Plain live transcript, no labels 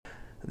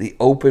the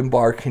open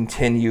bar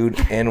continued,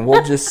 and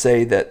we'll just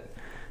say that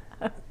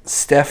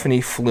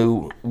Stephanie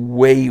flew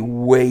way,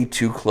 way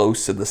too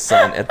close to the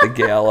sun at the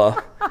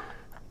gala.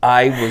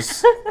 I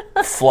was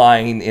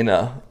flying in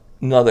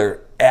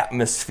another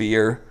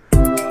atmosphere.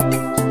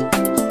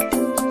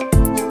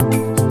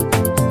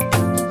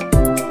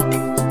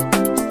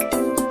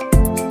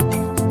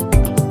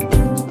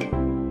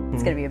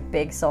 It's going to be a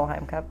big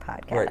Solheim Cup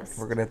podcast. Right,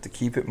 we're going to have to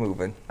keep it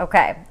moving.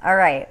 Okay, all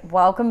right.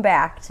 Welcome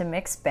back to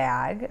Mixed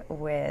Bag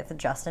with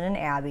Justin and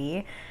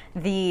Abby.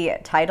 The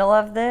title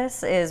of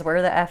this is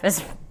Where the F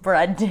is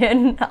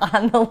Brendan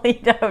on the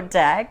Lido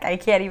deck. I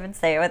can't even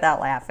say it without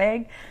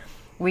laughing.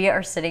 We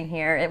are sitting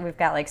here, and we've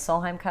got like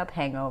Solheim Cup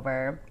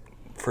hangover.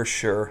 For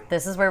sure.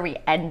 This is where we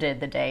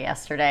ended the day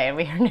yesterday, and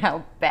we are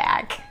now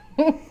back.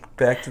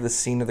 Back to the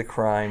scene of the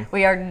crime.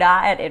 We are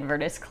not at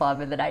Inverness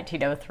Club in the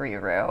 1903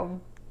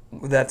 room.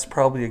 That's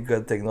probably a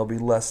good thing. There'll be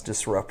less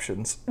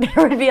disruptions.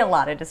 There would be a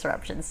lot of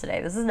disruptions today.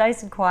 This is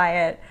nice and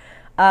quiet.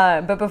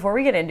 But before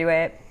we get into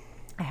it,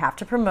 I have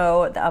to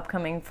promote the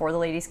upcoming For the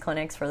Ladies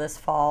clinics for this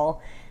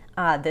fall.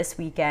 This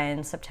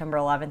weekend, September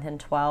 11th and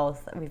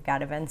 12th, we've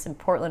got events in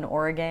Portland,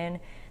 Oregon.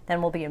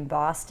 Then we'll be in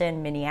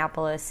Boston,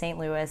 Minneapolis, St.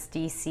 Louis,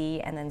 D.C.,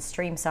 and then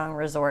Stream Song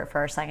Resort for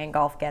our second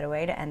golf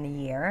getaway to end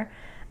the year.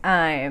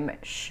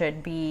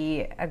 Should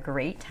be a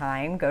great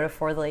time. Go to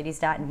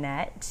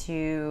fortheladies.net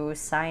to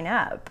sign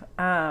up.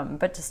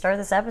 But to start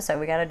this episode,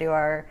 we got to do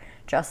our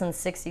Justin's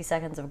 60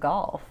 seconds of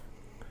golf.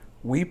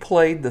 We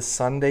played the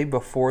Sunday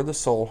before the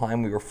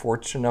Solheim. We were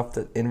fortunate enough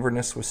that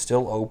Inverness was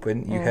still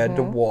open. You had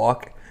to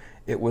walk.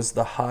 It was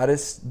the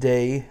hottest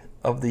day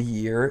of the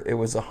year. It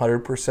was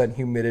 100%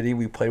 humidity.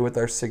 We played with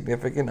our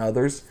significant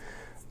others,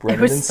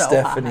 Brendan and so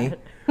Stephanie.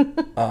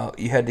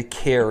 You had to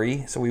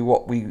carry. So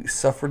we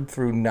suffered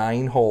through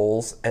 9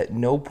 holes. At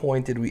no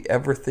point did we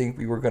ever think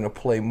we were going to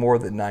play more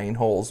than 9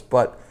 holes.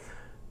 But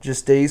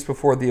just days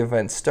before the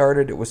event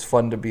started, it was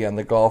fun to be on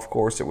the golf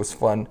course. It was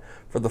fun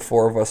for the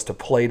 4 of us to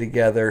play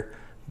together,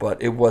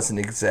 but it wasn't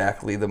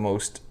exactly the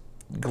most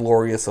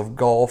glorious of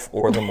golf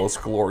or the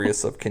most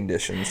glorious of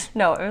conditions.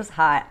 No, it was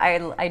hot.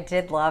 I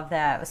did love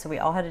that. So we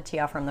all had to tee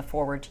off from the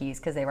forward tees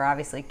because they were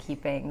obviously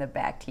keeping the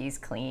back tees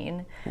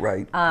clean.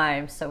 Right.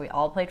 So we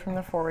all played from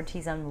the forward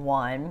tees on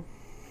one.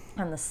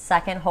 On the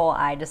second hole,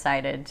 I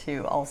decided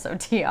to also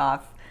tee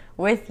off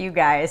with you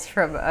guys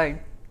from a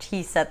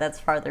tee set that's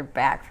farther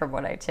back from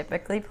what I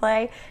typically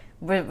play.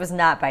 But it was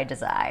not by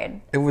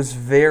design. It was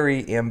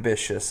very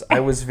ambitious.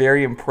 I was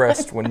very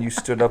impressed when you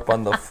stood up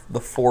on the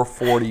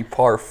 440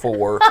 par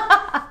 4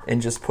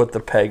 and just put the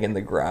peg in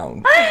the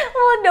ground.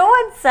 Well, no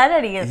one said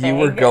anything.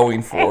 You were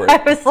going for it.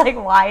 I was like,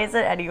 why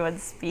isn't anyone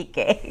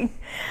speaking?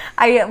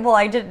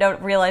 I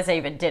didn't realize I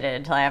even did it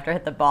until after I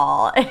hit the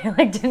ball.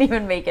 I didn't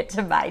even make it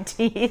to my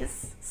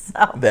tees.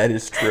 So that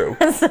is true.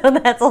 So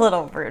that's a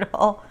little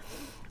brutal.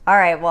 All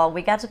right, well,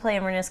 we got to play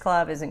Inverness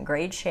Club. Is in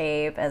great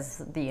shape, as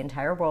the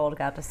entire world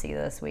got to see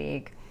this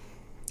week.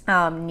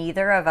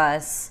 Neither of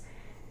us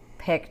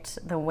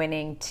picked the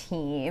winning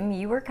team.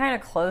 You were kind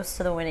of close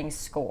to the winning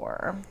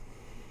score.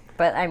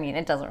 But, I mean,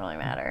 it doesn't really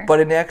matter.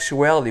 But in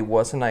actuality,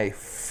 wasn't I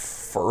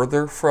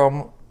further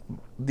from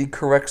the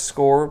correct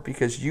score?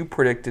 Because you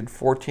predicted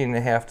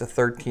 14.5 to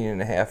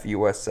 13.5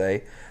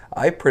 USA.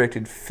 I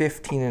predicted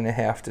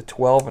 15.5 to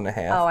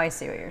 12.5. Oh, I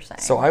see what you're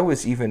saying. So I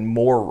was even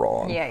more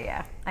wrong.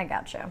 Yeah, I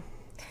gotcha.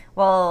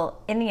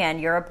 Well, in the end,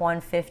 Europe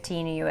won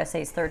 15 and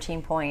USA's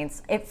 13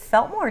 points. It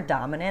felt more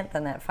dominant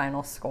than that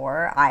final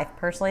score, I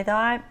personally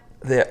thought.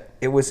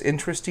 It was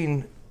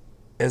interesting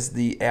as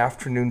the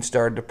afternoon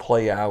started to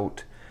play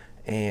out,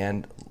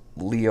 and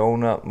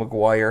Leona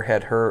Maguire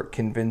had her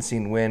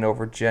convincing win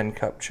over Jen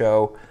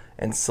Kupcho,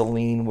 and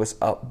Celine was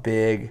up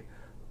big.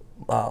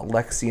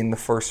 Lexi in the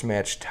first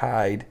match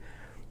tied.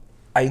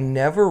 I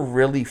never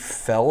really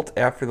felt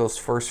after those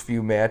first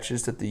few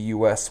matches that the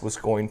U.S. was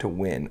going to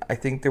win. I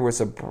think there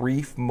was a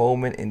brief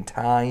moment in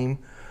time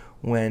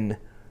when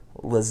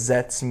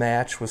Lizette's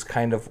match was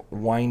kind of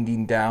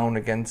winding down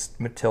against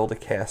Matilda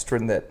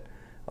Castren that,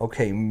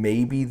 okay,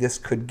 maybe this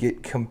could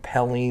get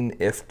compelling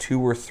if 2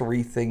 or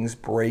 3 things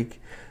break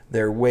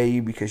their way,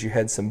 because you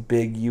had some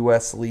big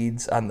U.S.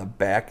 leads on the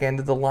back end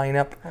of the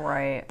lineup.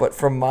 Right. But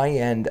from my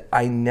end,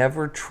 I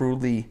never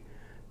truly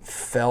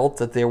felt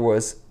that there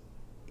was,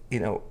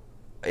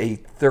 a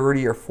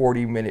 30 or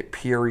 40 minute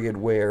period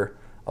where,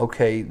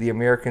 okay, the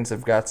Americans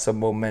have got some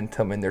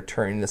momentum and they're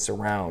turning this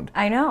around.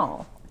 I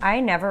know.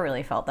 I never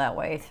really felt that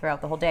way throughout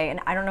the whole day. And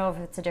I don't know if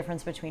it's a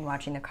difference between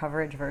watching the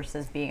coverage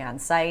versus being on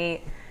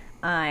site.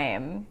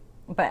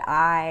 But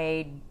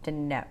I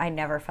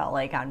never felt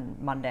like on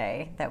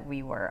Monday that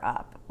we were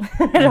up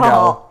at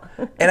all.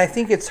 And I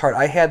think it's hard.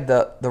 I had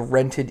the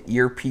rented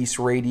earpiece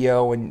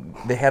radio, and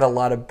they had a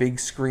lot of big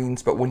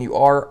screens, but when you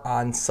are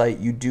on site,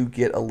 you do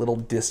get a little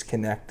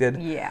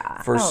disconnected.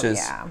 Yeah.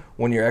 Versus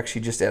when you're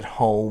actually just at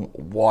home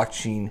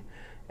watching,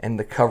 and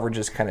the coverage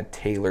is kind of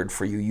tailored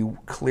for you. You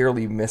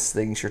clearly miss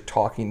things. You're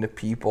talking to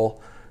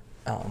people.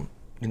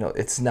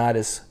 It's not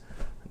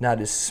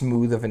as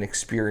smooth of an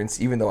experience,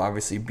 even though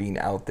obviously being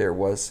out there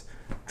was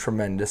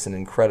tremendous and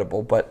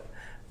incredible. But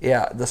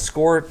Yeah, the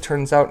score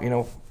turns out,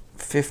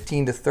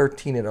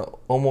 15-13. It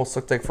almost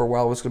looked like for a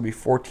while it was going to be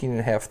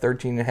 14.5,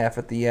 13.5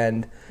 at the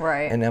end.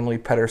 Right. And Emily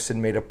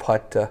Pedersen made a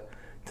putt to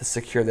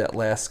secure that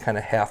last kind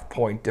of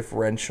half-point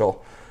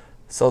differential.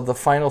 So the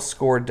final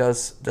score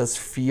does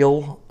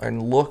feel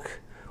and look,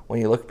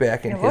 when you look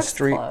back in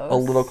history, a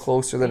little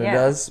closer than it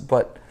does.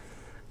 But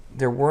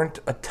there weren't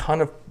a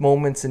ton of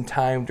moments in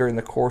time during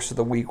the course of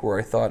the week where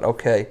I thought,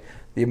 okay,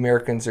 the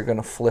Americans are going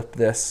to flip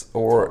this.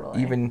 Or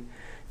even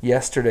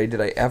yesterday, did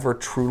I ever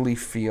truly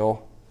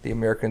feel the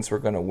Americans were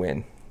going to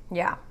win?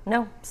 Yeah,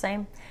 no,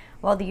 same.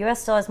 Well, the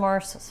U.S. still has more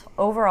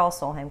overall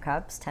Solheim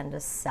Cups,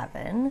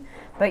 10-7,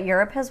 but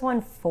Europe has won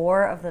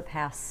 4 of the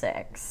past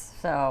 6.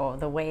 So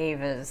the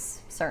wave is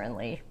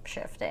certainly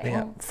shifting.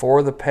 Yeah, 4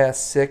 of the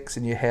past 6,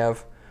 and you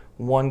have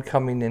one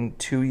coming in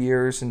 2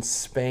 years in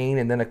Spain,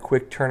 and then a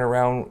quick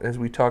turnaround, as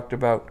we talked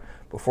about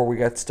before we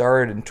got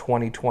started, in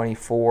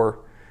 2024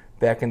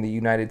 back in the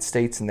United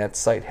States, and that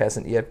site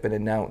hasn't yet been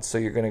announced. So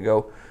you're going to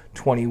go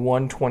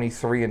 21,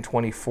 23, and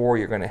 24.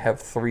 You're going to have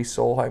 3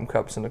 Solheim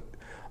Cups in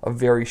a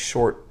very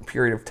short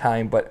period of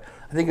time. But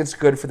I think it's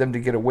good for them to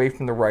get away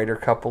from the Ryder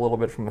Cup a little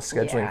bit from a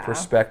scheduling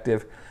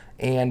perspective.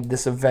 And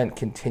this event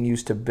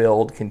continues to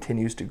build,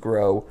 continues to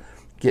grow,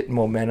 get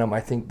momentum. I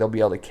think they'll be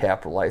able to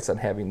capitalize on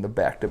having the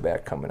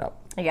back-to-back coming up.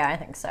 Yeah, I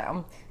think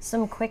so.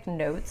 Some quick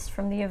notes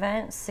from the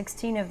event.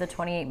 16 of the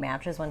 28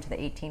 matches went to the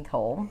 18th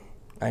hole.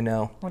 I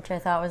know. Which I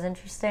thought was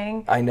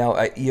interesting. I know.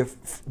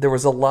 There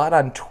was a lot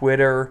on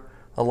Twitter,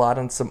 a lot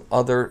on some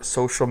other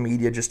social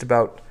media just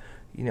about,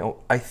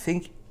 I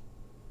think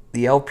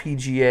the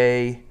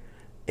LPGA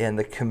and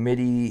the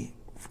committee,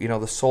 the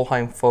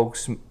Solheim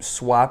folks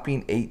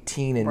swapping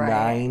 18 and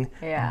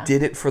 9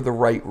 did it for the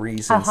right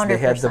reasons. 100%. They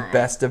had the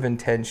best of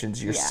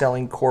intentions. You're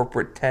selling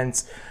corporate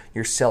tents.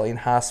 You're selling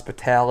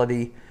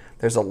hospitality.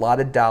 There's a lot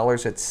of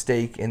dollars at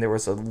stake, and there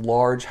was a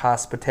large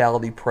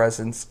hospitality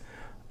presence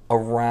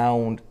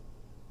around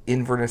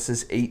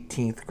Inverness's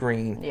 18th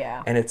green.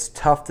 Yeah. And it's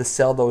tough to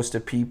sell those to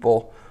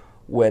people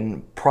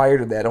when prior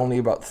to that only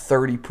about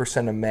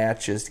 30% of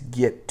matches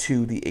get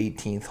to the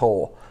 18th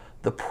hole.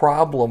 The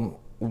problem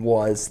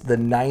was the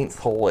 9th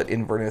hole at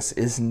Inverness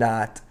is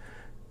not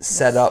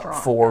set up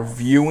for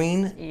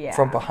viewing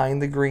from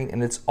behind the green,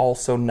 and it's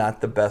also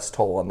not the best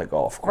hole on the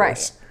golf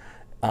course.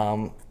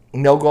 Right.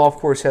 No golf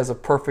course has a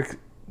perfect,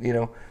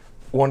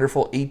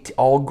 wonderful,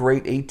 all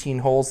great 18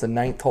 holes. The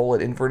 9th hole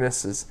at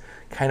Inverness is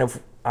kind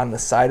of on the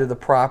side of the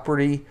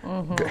property,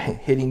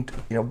 hitting,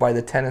 by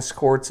the tennis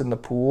courts and the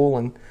pool,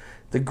 and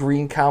the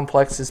green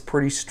complex is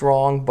pretty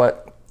strong,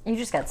 but you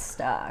just got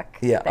stuck.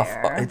 Yeah,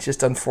 there. It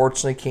just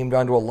unfortunately came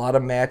down to a lot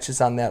of matches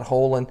on that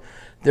hole, and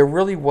there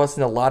really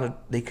wasn't a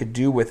lot they could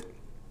do with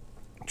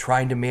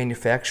trying to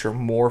manufacture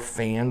more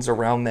fans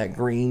around that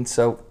green.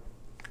 So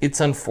it's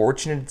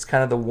unfortunate. It's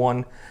kind of the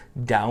one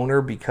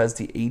downer because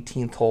the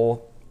 18th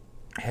hole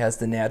has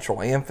the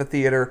natural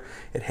amphitheater.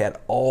 It had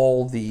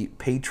all the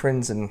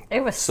patrons and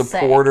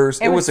supporters.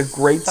 It was a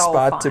great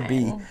spot to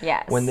be.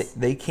 Yes. When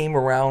they came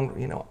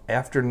around,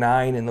 after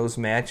 9 in those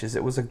matches,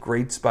 it was a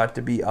great spot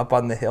to be up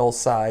on the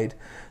hillside.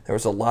 There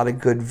was a lot of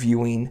good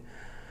viewing.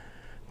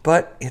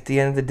 But at the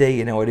end of the day,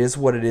 it is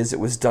what it is. It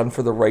was done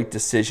for the right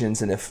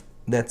decisions, and if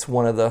that's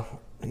one of the,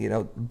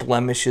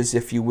 blemishes,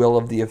 if you will,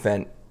 of the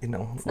event,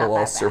 we'll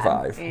all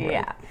survive. Yeah.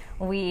 Right?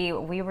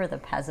 We were the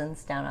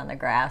peasants down on the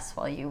grass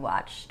while you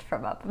watched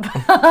from up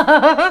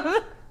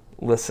above.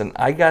 Listen,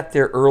 I got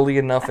there early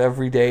enough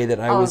every day that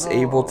I was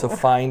able to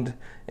find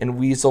and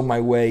weasel my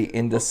way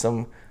into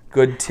some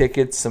good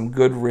tickets, some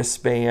good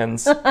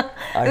wristbands. It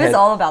was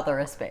all about the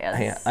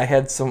wristbands. I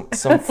had some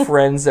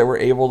friends that were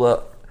able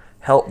to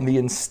help me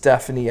and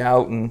Stephanie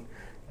out and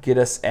get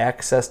us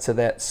access to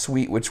that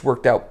suite, which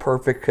worked out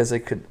perfect because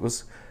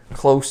was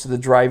close to the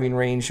driving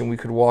range, and we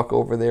could walk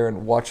over there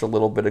and watch a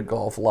little bit of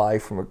golf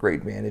live from a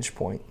great vantage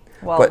point.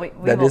 Well, but we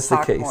that will is the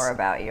talk case. more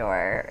about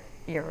your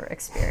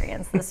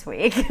experience this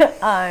week.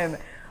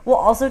 We'll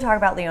also talk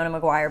about Leona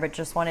Maguire, but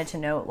just wanted to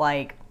note,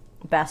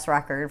 best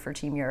record for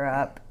Team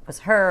Europe was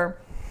her.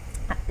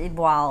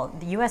 While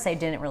the USA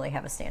didn't really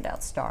have a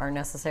standout star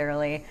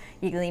necessarily,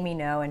 Yegley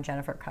Minot and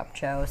Jennifer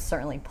Kupcho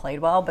certainly played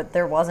well, but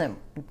there wasn't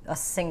a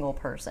single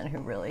person who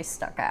really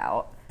stuck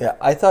out. Yeah,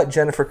 I thought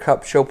Jennifer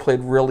Kupcho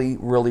played really,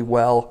 really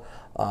well.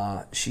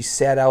 She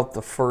sat out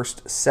the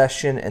first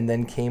session and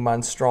then came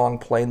on strong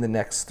playing the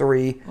next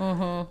 3.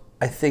 Mm-hmm.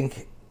 I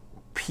think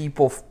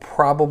people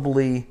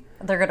probably...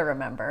 They're going to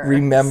remember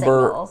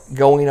singles.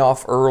 Going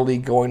off early,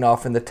 going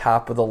off in the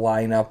top of the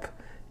lineup,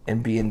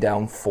 and being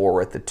down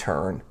 4 at the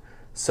turn.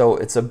 So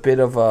it's a bit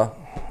of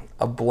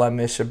a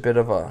blemish, a bit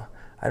of a...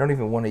 I don't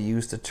even want to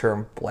use the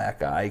term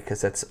black eye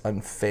because that's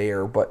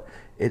unfair, but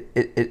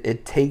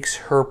it takes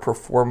her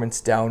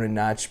performance down a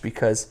notch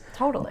because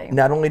totally.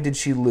 Not only did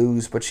she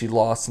lose, but she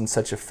lost in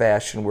such a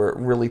fashion where it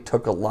really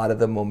took a lot of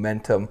the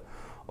momentum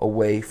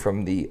away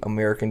from the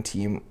American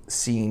team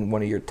seeing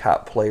one of your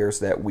top players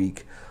that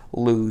week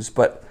lose.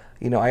 But,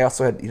 I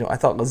also had, I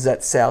thought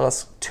Lizette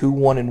Salas,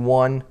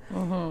 2-1-1.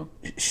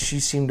 Mm-hmm. She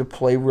seemed to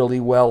play really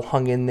well,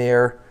 hung in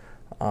there.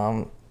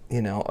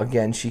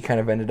 again, she kind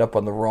of ended up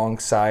on the wrong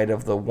side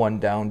of the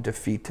 1-down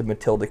defeat to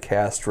Matilda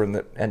Castren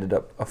that ended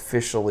up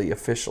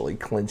officially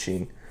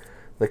clinching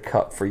the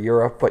cup for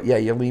Europe. But yeah,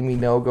 Yelimi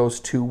No goes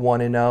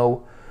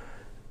 2-1-0.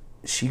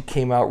 She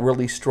came out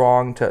really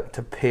strong to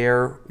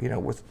pair,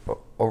 with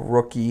a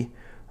rookie.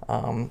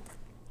 In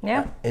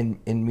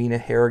Mina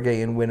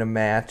Hargay and win a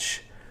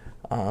match.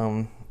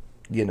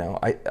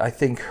 I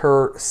think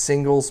her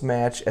singles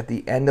match at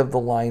the end of the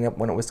lineup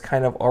when it was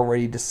kind of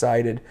already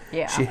decided,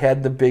 she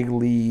had the big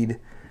lead.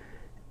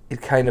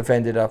 It kind of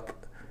ended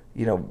up,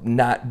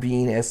 not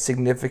being as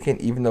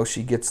significant even though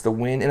she gets the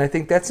win. And I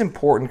think that's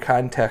important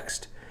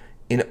context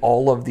in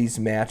all of these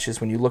matches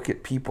when you look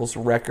at people's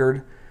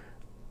record.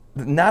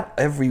 Not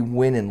every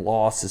win and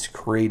loss is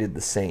created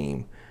the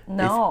same.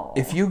 No.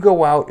 If you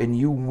go out and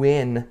you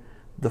win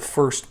the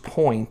first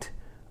point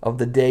of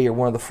the day or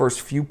one of the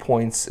first few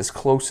points as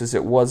close as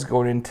it was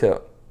going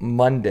into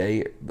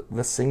Monday,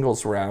 the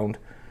singles round,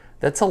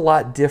 that's a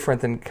lot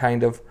different than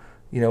kind of,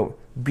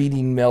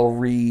 beating Mel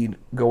Reid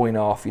going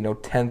off,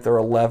 10th or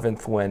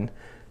 11th when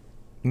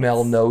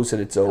Mel knows that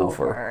it's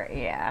over.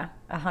 Yeah,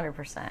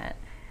 100%.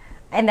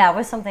 And that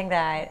was something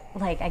that,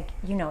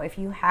 if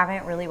you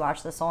haven't really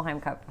watched the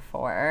Solheim Cup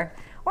before,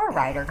 or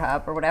Ryder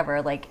Cup or whatever,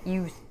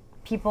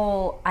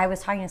 I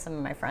was talking to some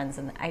of my friends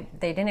and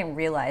they didn't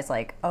realize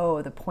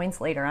the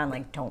points later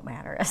on don't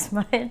matter as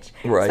much,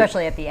 right,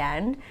 especially at the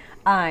end.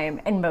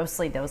 And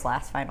mostly those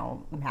last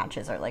final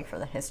matches are for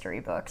the history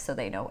books, so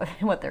they know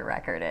what their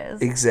record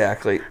is.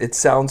 Exactly. It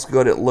sounds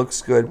good. It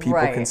looks good. People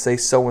right. can say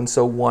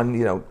so-and-so won,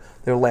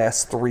 their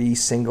last 3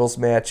 singles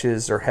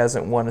matches or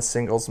hasn't won a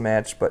singles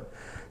match, but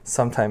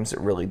sometimes it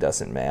really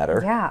doesn't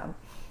matter. Yeah.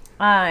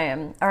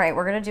 All right,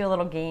 we're going to do a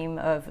little game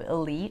of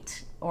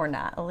elite or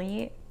not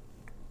elite.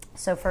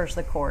 So first,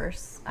 the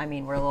course. I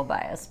mean, we're a little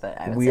biased, but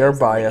I would we say are it's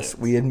biased.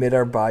 elite. We admit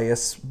our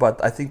bias,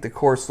 but I think the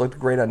course looked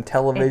great on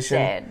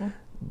television. It did.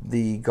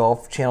 The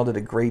Golf Channel did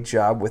a great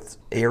job with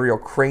aerial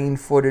crane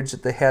footage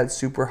that they had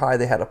super high.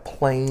 They had a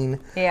plane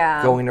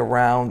going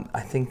around.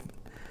 I think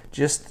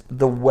just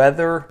the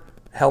weather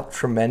helped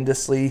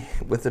tremendously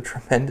with the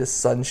tremendous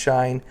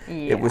sunshine.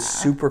 Yeah. It was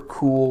super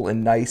cool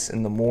and nice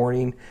in the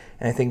morning,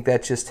 and I think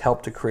that just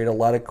helped to create a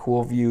lot of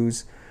cool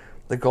views.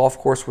 The golf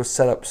course was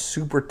set up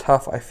super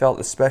tough, I felt,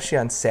 especially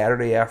on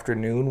Saturday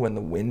afternoon when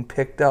the wind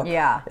picked up.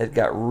 Yeah. It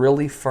got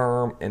really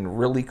firm and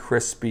really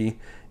crispy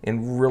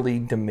and really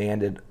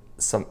demanded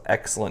some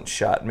excellent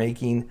shot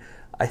making.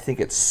 I think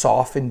it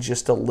softened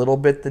just a little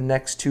bit the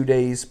next 2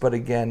 days, but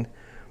again,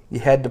 you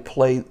had to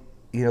play,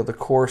 the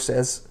course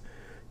as,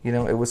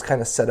 it was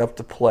kind of set up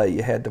to play.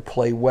 You had to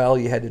play well,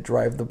 you had to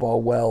drive the ball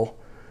well,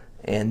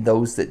 and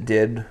those that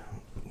did,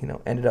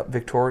 ended up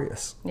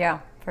victorious. Yeah,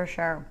 for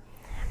sure.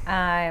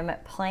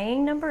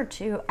 Playing number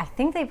 2. I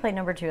think they played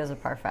number 2 as a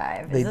par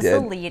 5. Is this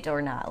elite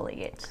or not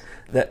elite?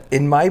 That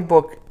in my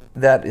book,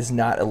 that is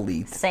not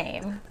elite.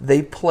 Same.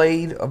 They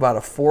played about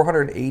a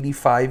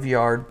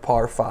 485-yard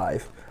par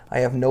 5. I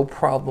have no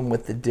problem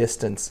with the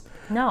distance.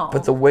 No.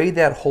 But the way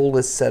that hole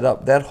is set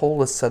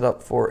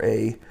up for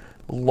a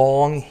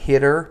long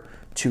hitter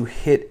to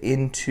hit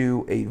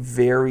into a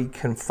very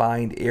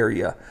confined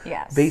area.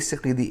 Yes.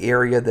 Basically the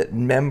area that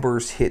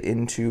members hit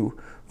into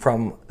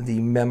from the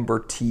member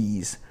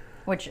tees.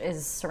 Which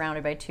is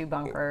surrounded by 2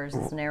 bunkers.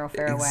 It's a narrow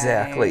fairway.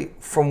 Exactly.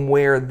 From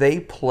where they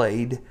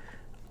played,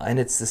 and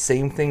it's the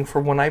same thing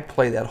for when I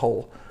play that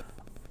hole.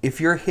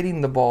 If you're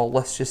hitting the ball,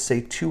 let's just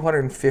say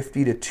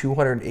 250 to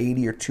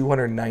 280 or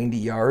 290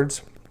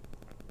 yards,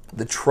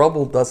 the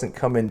trouble doesn't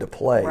come into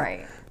play.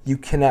 Right. You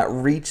cannot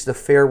reach the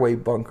fairway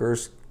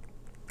bunkers,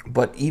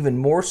 but even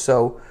more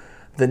so,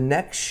 the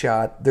next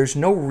shot, there's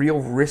no real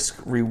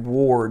risk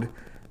reward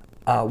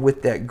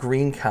with that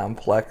green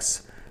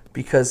complex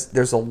because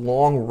there's a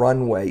long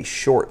runway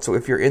short. So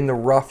if you're in the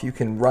rough, you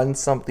can run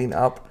something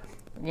up.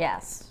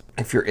 Yes.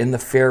 If you're in the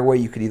fairway,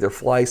 you could either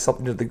fly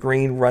something to the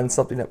green, run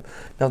something up.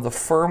 Now, the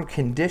firm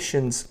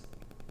conditions,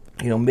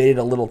 made it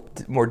a little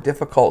more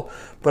difficult,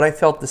 but I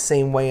felt the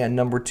same way on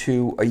number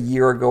 2 a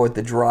year ago at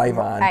the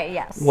drive-on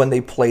when they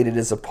played it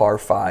as a par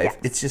 5. Yes.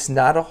 It's just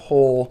not a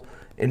hole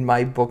in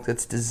my book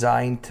that's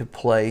designed to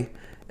play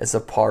as a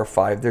par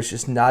 5. There's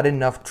just not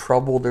enough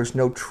trouble. There's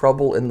no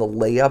trouble in the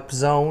layup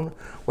zone,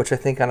 which I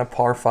think on a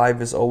par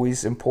 5 is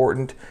always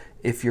important.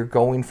 If you're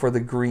going for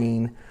the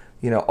green,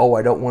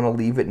 I don't want to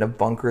leave it in a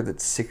bunker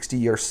that's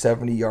 60 or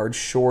 70 yards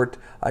short.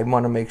 I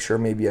want to make sure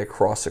maybe I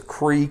cross a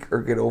creek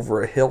or get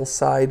over a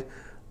hillside.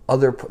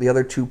 The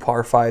other 2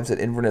 par 5s at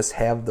Inverness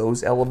have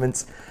those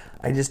elements.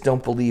 I just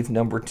don't believe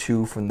number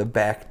 2 from the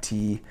back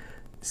tee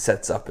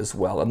sets up as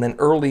well. And then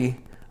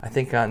early, I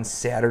think on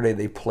Saturday,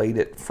 they played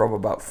it from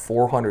about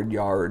 400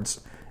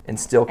 yards and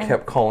still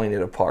kept calling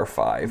it a par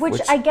 5.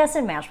 Which I guess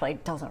in match play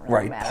doesn't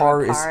really matter.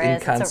 Par is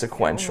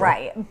inconsequential.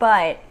 Right,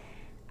 but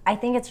I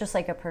think it's just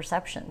a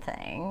perception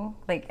thing.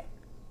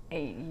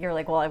 You're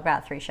well, I've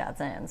got 3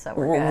 shots in, so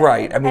we're good.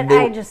 Right. I mean,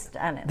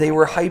 they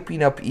were like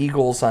hyping up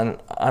eagles on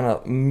a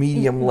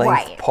medium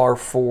length par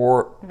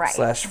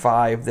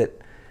 4/5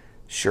 that,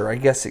 sure, I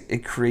guess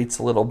it creates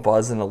a little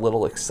buzz and a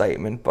little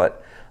excitement,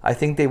 but I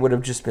think they would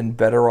have just been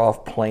better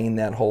off playing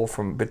that hole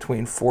from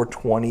between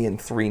 420 and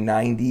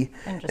 390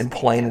 and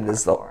playing it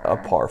as a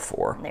par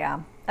 4. Yeah,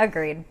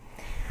 agreed.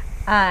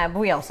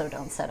 We also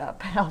don't set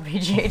up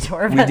LPGA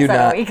Tour We events do on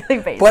not. a weekly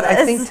basis. But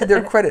I think to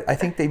their credit, I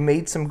think they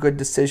made some good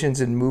decisions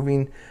in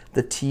moving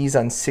the tees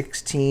on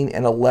 16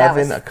 and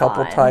 11 a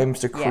couple fun. times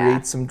to create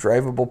Yeah. some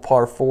drivable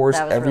par 4s.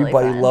 That was really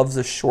Everybody fun. loves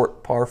a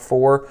short par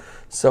 4.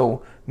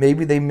 So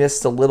maybe they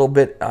missed a little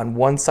bit on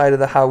one side of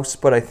the house,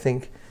 but I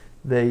think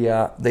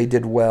they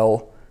did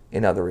well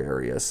in other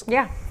areas.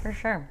 Yeah, for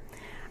sure.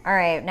 All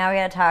right, now we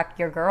got to talk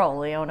your girl,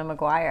 Leona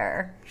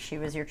Maguire. She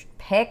was your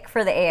pick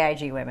for the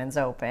AIG Women's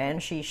Open.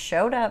 She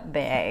showed up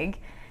big.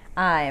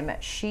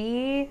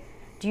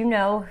 Do you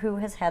know who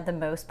has had the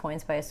most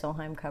points by a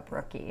Solheim Cup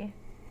rookie?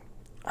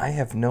 I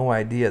have no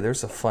idea.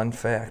 There's a fun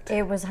fact.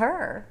 It was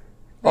her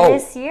Oh,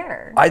 this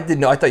year. I didn't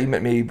know. I thought you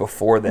meant maybe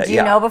before that. Do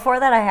you know before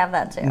that? I have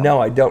that too.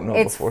 No, I don't know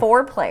It's before.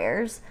 4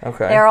 players.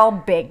 Okay. They're all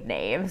big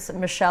names.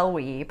 Michelle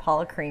Wee,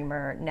 Paula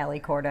Creamer, Nelly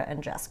Korda,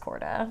 and Jess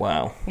Korda.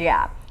 Wow.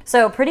 Yeah.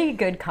 So pretty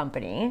good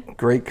company.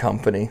 Great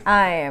company.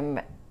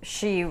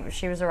 She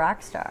was a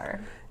rock star.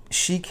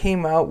 She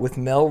came out with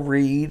Mel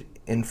Reed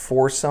in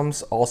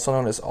foursomes, also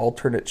known as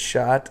alternate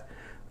shot.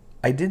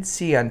 I did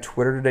see on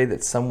Twitter today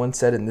that someone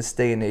said in this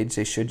day and age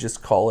they should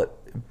just call it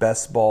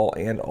best ball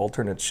and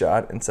alternate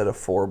shot instead of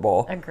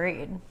 4-ball.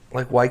 Agreed.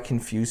 Like, why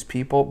confuse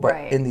people? But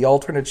Right. in the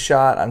alternate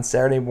shot on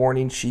Saturday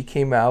morning, she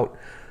came out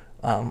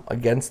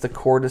against the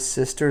Korda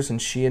sisters,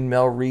 and she and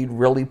Mel Reed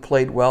really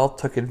played well,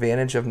 took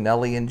advantage of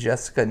Nelly and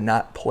Jessica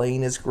not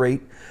playing as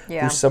great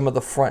Yeah. through some of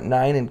the front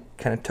 9 and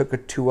kind of took a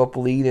 2-up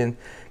lead and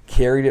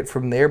carried it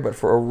from there. But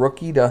for a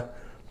rookie to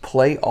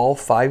play all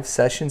 5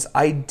 sessions,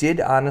 I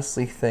did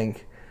honestly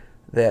think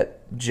that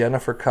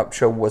Jennifer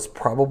Kupcho was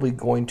probably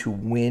going to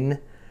win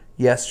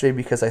yesterday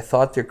because I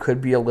thought there could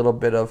be a little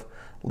bit of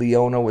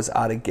Leona was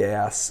out of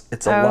gas.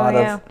 It's a lot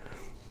yeah. of,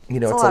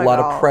 it's a lot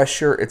of golf.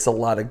 pressure. It's a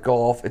lot of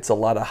golf. It's a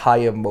lot of high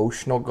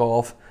emotional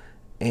golf.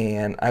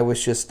 And I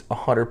was just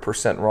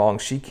 100% wrong.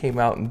 She came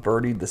out and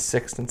birdied the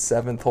 6th and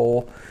 7th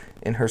hole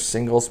in her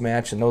singles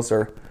match. And those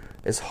are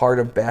as hard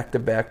of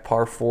back-to-back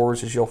par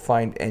 4s as you'll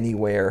find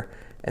anywhere.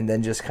 And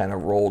then just kind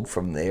of rolled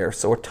from there.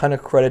 So a ton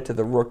of credit to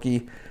the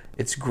rookie.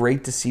 It's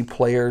great to see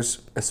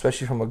players,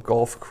 especially from a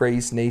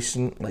golf-crazed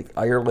nation like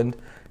Ireland,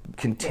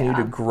 continue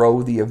to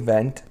grow the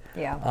event.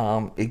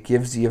 Yeah. It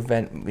gives the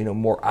event,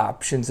 more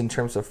options in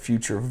terms of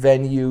future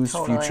venues,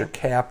 Totally. future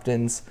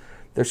captains.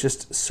 There's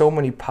just so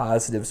many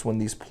positives when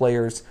these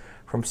players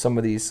from some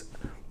of these,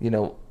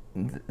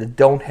 that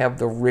don't have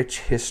the rich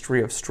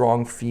history of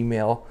strong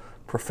female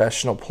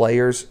professional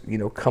players,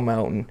 come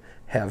out and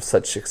have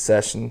such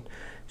success. And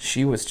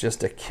she was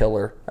just a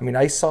killer. I mean,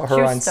 I saw her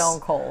She was on stone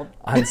cold.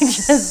 on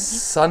Just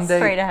Sunday.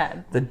 straight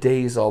ahead. The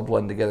days all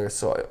blend together.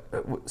 So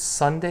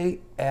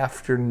Sunday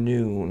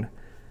afternoon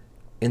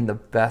in the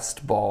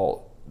best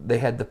ball, they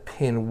had the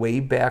pin way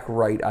back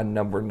right on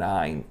number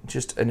 9.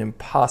 Just an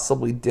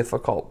impossibly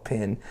difficult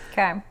pin.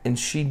 Okay. And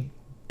she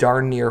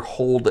darn near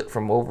holed it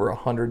from over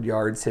 100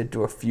 yards, hit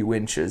to a few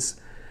inches.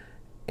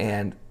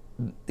 And,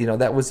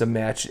 that was a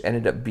match that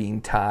ended up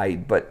being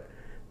tied. But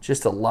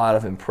just a lot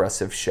of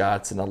impressive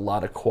shots and a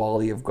lot of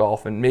quality of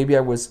golf. And maybe I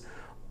was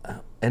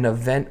an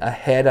event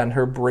ahead on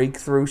her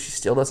breakthrough. She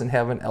still doesn't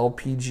have an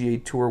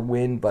LPGA Tour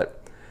win,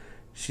 but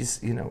she's,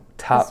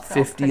 top This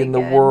felt 50 pretty in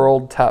the good.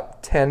 world, top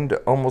 10 to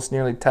almost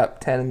nearly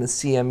top 10 in the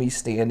CME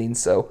standing.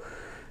 So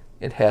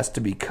it has to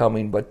be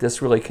coming. But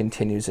this really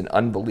continues an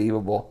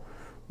unbelievable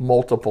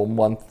multiple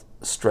month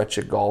stretch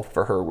of golf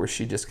for her where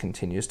she just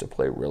continues to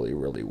play really,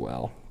 really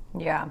well.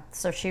 Yeah.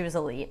 So she was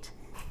elite.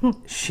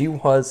 She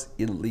was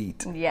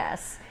elite.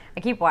 Yes.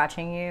 I keep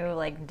watching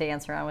you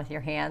dance around with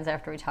your hands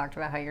after we talked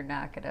about how you're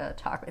not going to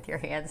talk with your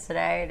hands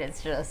today. And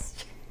it's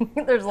just,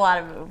 there's a lot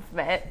of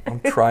movement.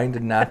 I'm trying to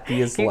not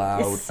be as You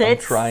loud. sit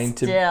I'm trying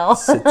still.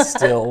 to sit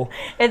still.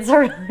 It's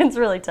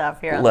really tough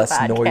here on Less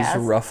the podcast.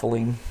 noise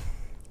ruffling.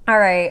 All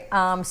right.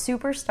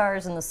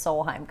 Superstars in the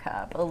Solheim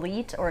Cup.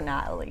 Elite or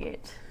not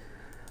elite?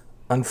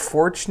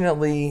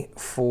 Unfortunately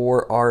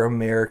for our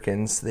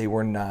Americans, they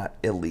were not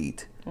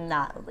elite.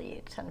 Not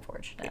elite,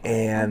 unfortunately.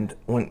 And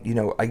when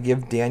I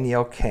give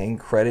Danielle Kang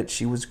credit,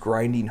 she was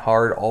grinding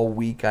hard all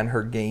week on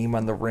her game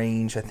on the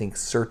range, I think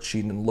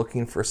searching and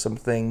looking for some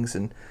things,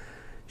 and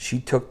she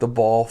took the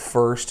ball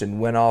first and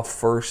went off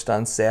first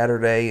on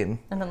Saturday and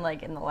then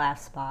in the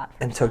last spot.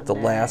 For took the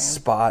Sunday. last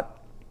spot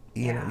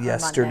on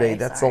yesterday. Monday,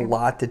 That's sorry. a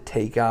lot to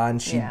take on.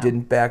 She Yeah.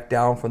 didn't back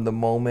down from the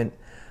moment,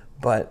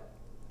 but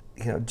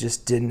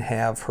just didn't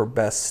have her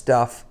best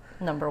stuff.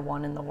 Number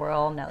 1 in the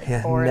world, Nelly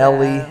Yeah,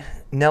 Korda.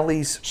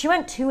 Nelly's She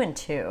went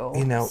 2-2.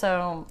 You know-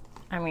 So,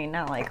 I mean,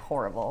 not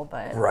horrible,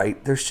 but.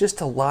 right. There's just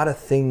a lot of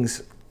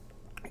things.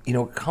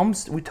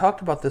 We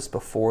talked about this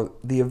before.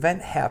 The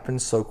event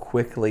happens so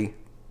quickly,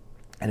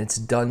 and it's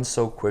done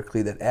so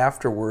quickly that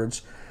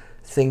afterwards,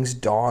 things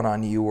dawn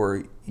on you,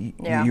 or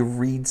you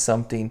read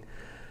something.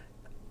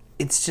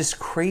 It's just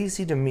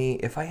crazy to me.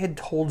 If I had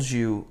told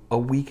you a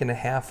week and a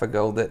half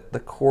ago that the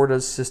Korda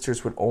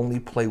sisters would only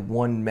play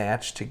one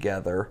match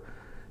together,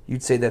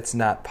 you'd say that's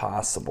not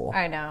possible.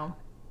 I know.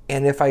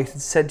 And if I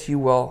said to you,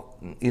 well,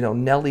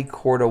 Nelly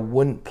Korda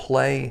wouldn't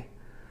play,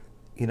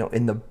 in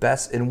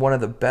one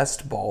of the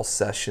best ball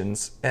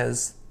sessions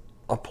as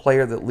a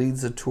player that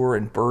leads the tour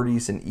in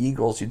birdies and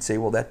eagles, you'd say,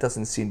 well, that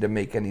doesn't seem to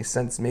make any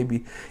sense.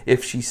 Maybe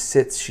if she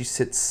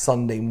sits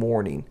Sunday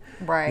morning.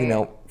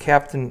 Right.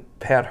 Captain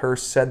Pat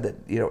Hurst said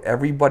that,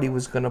 everybody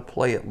was going to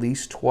play at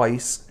least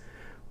twice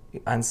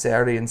on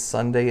Saturday and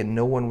Sunday, and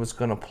no one was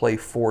going to play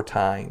 4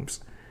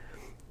 times.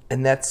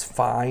 And that's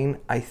fine.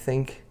 I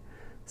think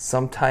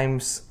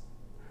sometimes,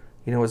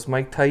 as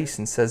Mike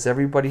Tyson says,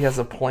 everybody has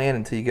a plan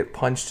until you get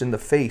punched in the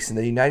face. And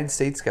the United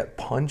States got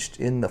punched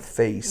in the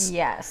face.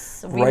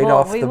 Yes.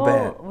 Off the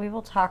bat. We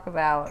will talk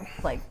about,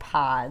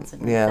 pods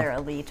and if they're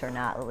elite or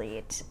not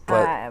elite.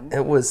 But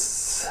it was...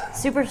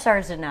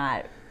 Superstars did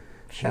not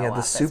show up the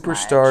as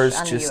superstars much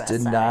on just the US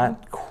did side.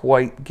 not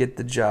quite get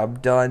the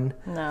job done.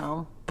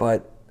 No.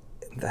 But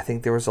I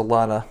think there was a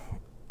lot of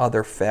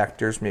other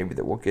factors maybe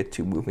that we'll get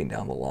to moving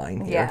down the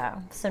line here. Yeah.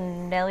 So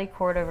Nelly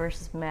Korda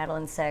versus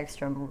Madeline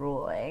Sagstrom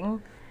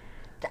ruling.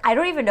 I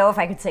don't even know if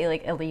I could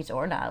say elite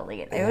or not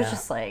elite. It was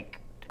just it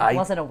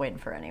wasn't a win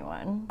for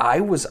anyone.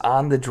 I was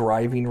on the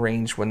driving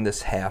range when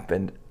this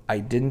happened. I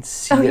didn't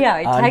see it Oh yeah,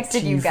 I on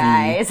texted TV. you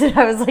guys and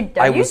I was like,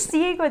 are you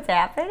seeing what's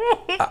happening?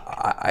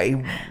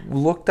 I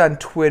looked on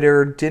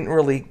Twitter,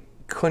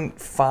 couldn't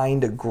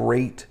find a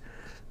great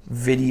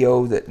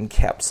video that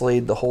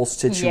encapsulated the whole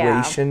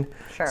situation.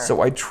 Yeah, sure.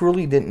 So I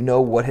truly didn't know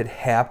what had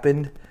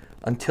happened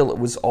until it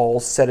was all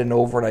said and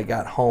over and I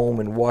got home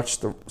and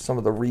watched some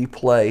of the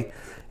replay.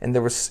 And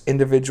there was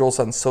individuals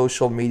on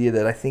social media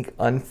that I think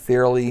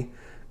unfairly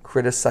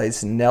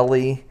criticized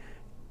Nelly.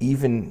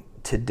 Even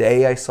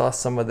today I saw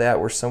some of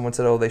that where someone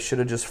said, they should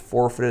have just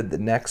forfeited the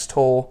next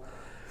hole.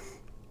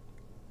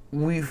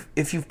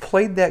 If you've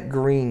played that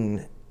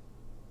green,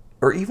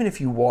 or even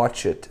if you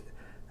watch it,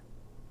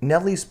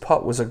 Nelly's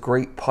putt was a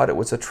great putt. It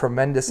was a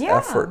tremendous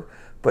effort.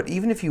 But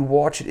even if you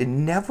watch it, it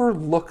never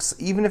looks,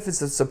 even if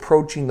it's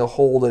approaching the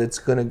hole that it's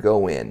going to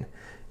go in,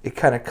 it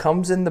kind of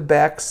comes in the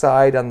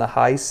backside on the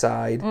high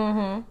side,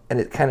 and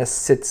it kind of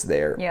sits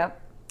there. Yep.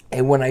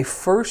 And when I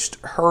first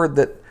heard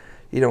that,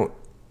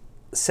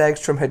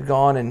 Sagstrom had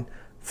gone and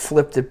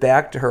flipped it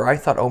back to her, I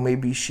thought,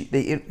 maybe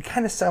it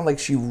kind of sounded like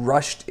she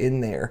rushed in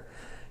there.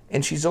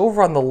 And she's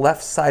over on the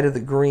left side of the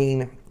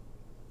green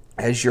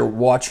as you're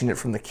watching it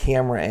from the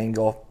camera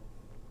angle.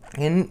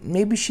 And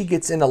maybe she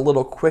gets in a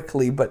little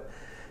quickly, but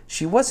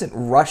she wasn't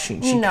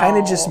rushing. She kind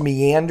of just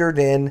meandered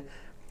in,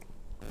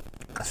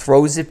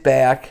 throws it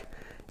back,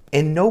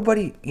 and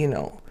nobody,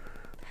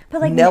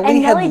 But Nelly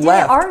and had Nelly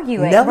left. didn't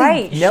argue it, Nelly,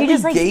 right? Nelly she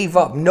just gave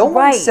up. No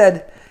one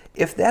said,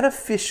 if that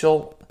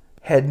official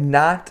had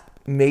not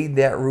made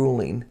that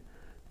ruling,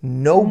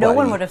 no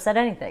one would have said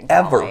anything.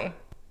 Ever. Probably.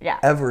 Yeah.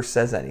 Ever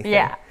says anything.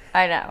 Yeah,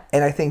 I know.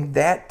 And I think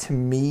that, to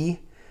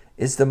me,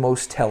 is the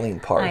most telling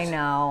part. I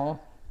know.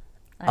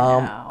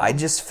 I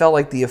just felt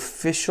like the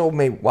official,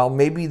 while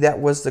maybe that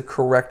was the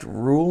correct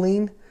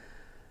ruling,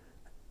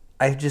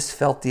 I just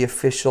felt the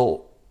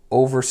official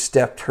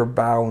overstepped her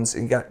bounds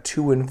and got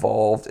too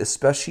involved,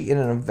 especially in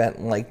an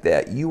event like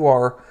that. You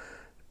are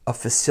a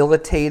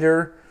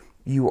facilitator,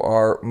 you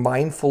are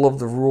mindful of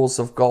the rules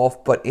of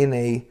golf, but in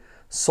a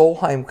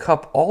Solheim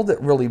Cup, all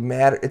that really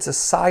matters, it's a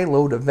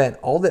siloed event.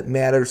 All that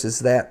matters is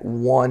that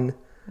one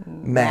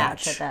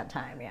match at that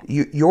time, yeah.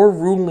 Your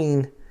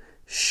ruling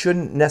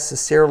shouldn't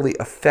necessarily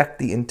affect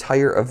the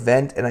entire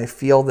event, and I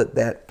feel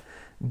that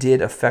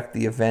did affect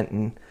the event,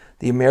 and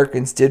the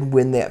Americans did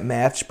win that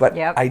match, but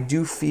I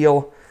do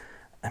feel,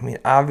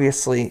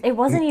 obviously... It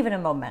wasn't even a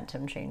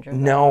momentum changer, though.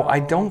 No, I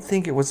don't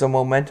think it was a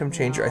momentum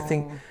changer. No. I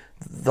think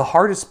the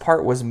hardest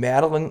part was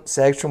Madeline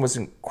Sagstrom was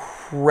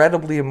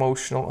incredibly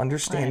emotional,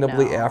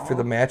 understandably, after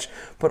the match,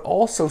 but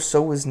also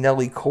so was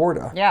Nelly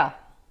Korda. Yeah.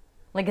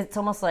 It's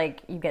almost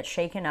like you get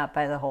shaken up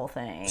by the whole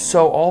thing.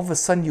 So all of a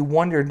sudden you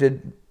wonder,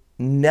 did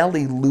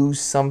Nelly lose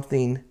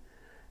something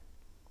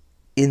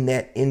in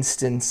that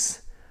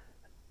instance?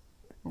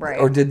 Right.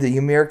 Or did the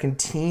American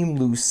team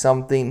lose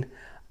something?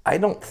 I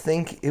don't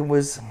think it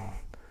was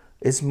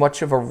as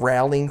much of a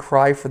rallying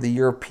cry for the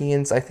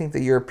Europeans. I think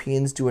the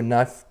Europeans do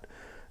enough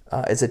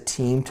as a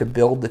team to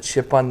build the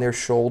chip on their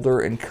shoulder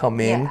and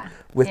come in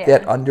with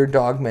that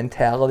underdog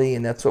mentality,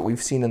 and that's what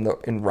we've seen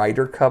in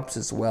Ryder Cups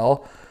as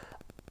well.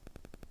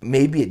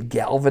 Maybe it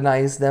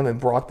galvanized them and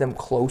brought them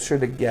closer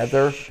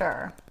together.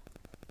 Sure.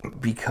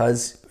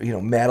 Because,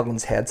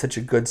 Madeline's had such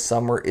a good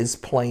summer, is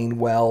playing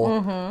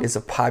well, is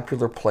a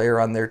popular player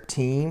on their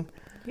team.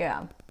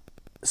 Yeah.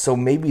 So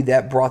maybe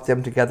that brought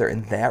them together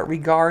in that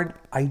regard.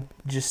 I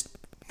just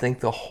think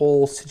the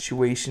whole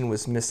situation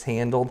was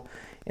mishandled.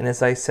 And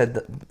as I said,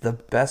 the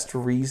best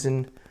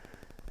reason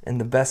and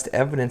the best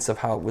evidence of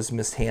how it was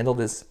mishandled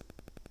is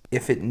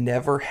if it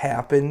never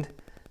happened,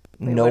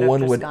 no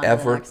one would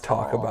ever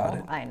talk about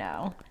it. I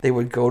know. They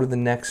would go to the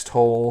next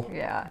hole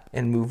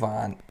and move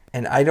on.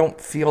 And I don't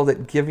feel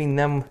that giving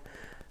them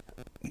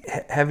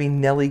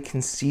having Nelly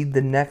concede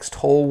the next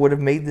hole would have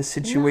made the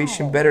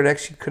situation No. better. It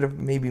actually could have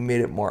maybe made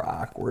it more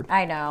awkward.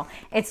 I know.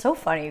 It's so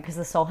funny because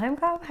the Solheim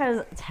Cup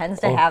tends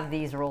to have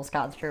these rules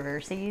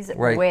controversies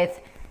Right. with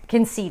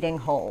conceding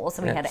holes.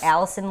 We had Yes.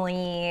 Allison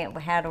Lee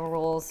had a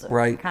rules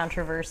Right.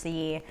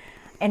 controversy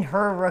in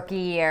her rookie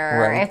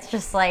year. Right. It's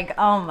just like,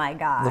 oh my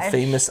gosh. The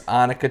famous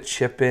Annika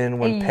chip in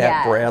when Pat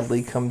Yes.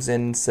 Bradley comes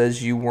in and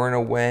says you weren't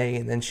away,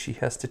 and then she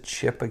has to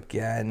chip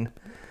again.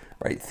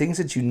 Right, things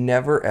that you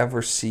never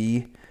ever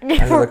see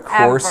over the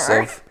course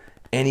Ever. of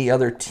any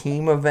other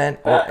team event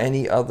or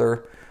any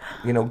other,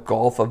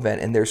 golf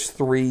event. And there's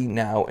 3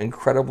 now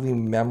incredibly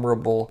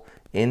memorable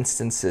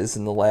instances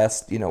in the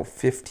last,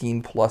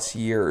 15 plus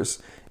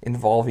years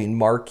involving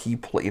marquee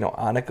play.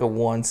 Annika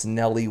once,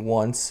 Nelly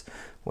once,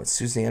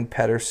 Suzanne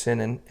Pedersen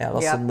and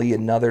Allison Yep. Lee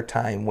another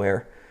time,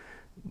 where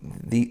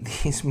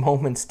these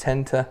moments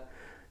tend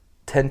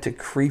to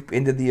creep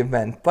into the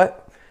event.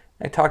 But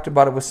I talked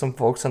about it with some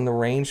folks on the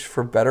range.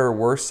 For better or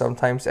worse,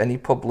 sometimes any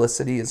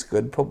publicity is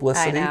good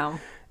publicity. I know.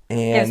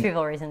 And Gives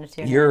people a reason to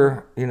tune in.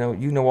 you're, you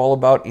know all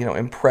about,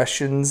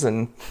 impressions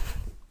and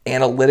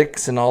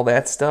analytics and all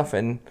that stuff.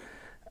 And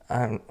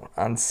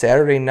on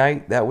Saturday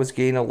night, that was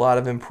getting a lot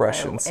of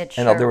impressions. It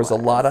and sure there was a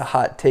was. lot of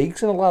hot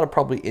takes and a lot of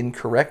probably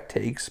incorrect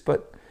takes,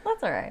 but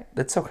That's all right.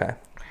 that's okay.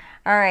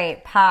 All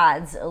right,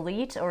 pods,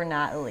 elite or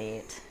not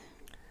elite?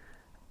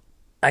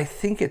 I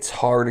think it's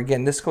hard.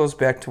 Again, this goes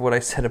back to what I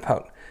said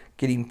about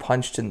getting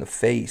punched in the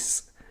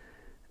face.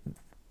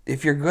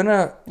 If you're going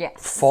to Yes.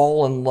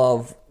 fall in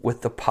love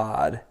with the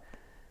pod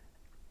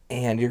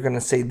and you're going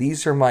to say,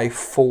 these are my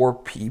 4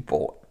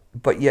 people,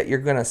 but yet you're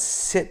going to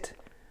sit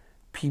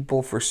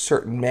people for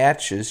certain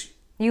matches,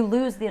 You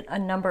lose a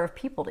number of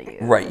people to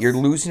use. right, you're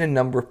losing a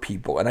number of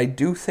people. And I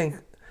do think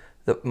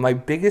that my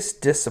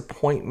biggest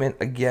disappointment,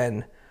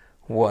 again,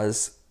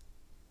 was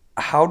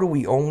how do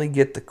we only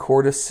get the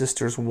Cordes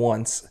sisters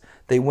once?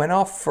 They went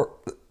off for,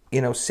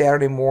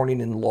 Saturday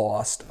morning and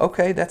lost.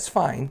 Okay, that's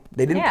fine.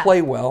 They didn't Yeah.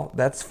 play well.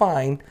 That's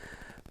fine.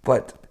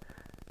 But,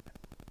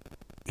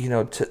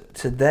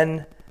 to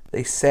then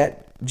they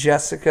sat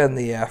Jessica in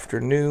the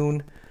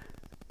afternoon.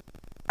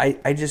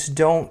 I just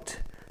don't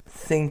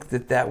think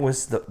that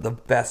was the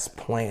best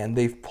plan.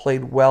 They've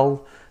played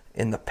well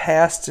in the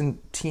past in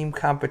team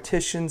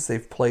competitions.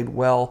 They've played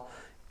well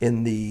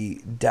in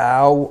the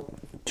Dow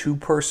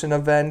 2-person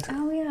event.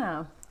 Oh,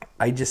 yeah.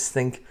 I just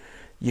think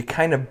you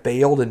kind of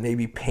bailed and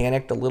maybe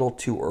panicked a little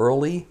too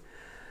early.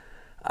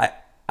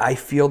 I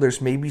feel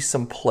there's maybe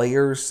some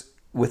players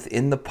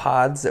within the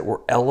pods that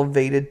were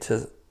elevated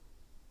to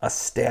a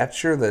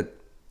stature that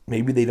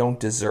maybe they don't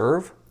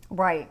deserve.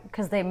 Right,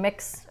 because they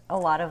mix a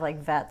lot of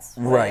vets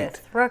Right.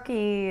 with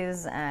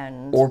rookies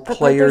and Or but,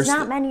 players there's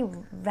not that- many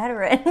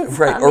veterans,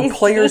 Right, on or these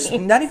players,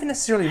 teams. not even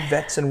necessarily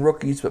vets and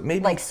rookies, but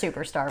maybe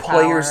Superstar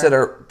players power. that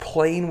are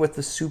playing with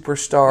the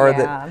superstar. Yeah.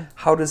 That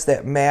how does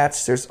that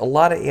match? There's a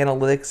lot of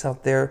analytics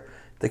out there.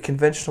 The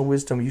conventional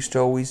wisdom used to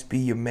always be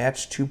you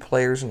match 2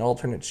 players an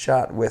alternate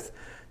shot with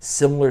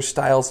similar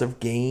styles of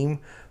game.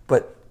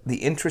 But the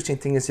interesting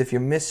thing is if you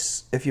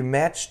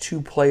match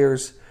 2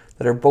 players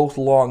that are both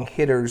long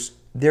hitters,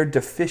 their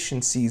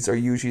deficiencies are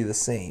usually the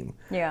same.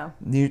 Yeah.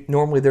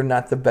 Normally they're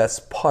not the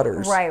best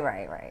putters.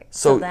 Right.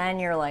 So So then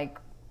you're like,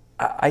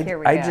 I Here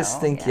we just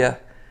go, think yeah.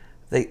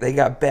 they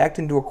got backed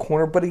into a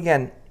corner. But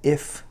again,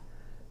 if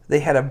they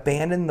had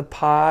abandoned the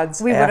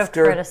pods we would have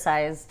after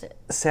criticized.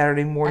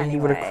 Saturday morning, you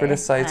would have Anyway,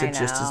 criticized I it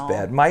just as know.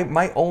 bad.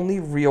 My only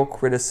real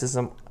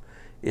criticism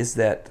is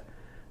that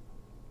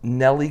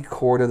Nelly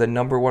Korda, the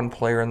number 1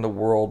 player in the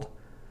world,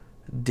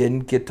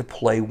 didn't get to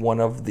play one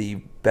of the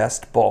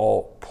best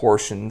ball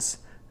portions,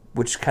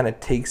 which kind of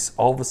takes,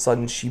 all of a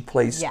sudden she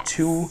plays Yes.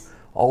 2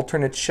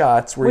 alternate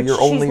shots where Which you're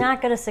she's only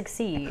not going to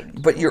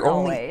succeed. but you're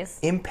always.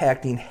 only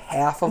impacting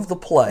half of the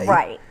play.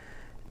 Right.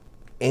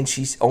 And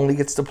she only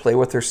gets to play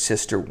with her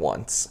sister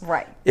once.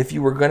 Right. If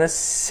you were going to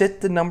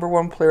sit the number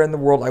 1 player in the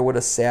world, I would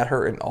have sat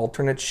her an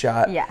alternate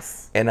shot.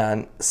 Yes. And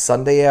on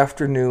Sunday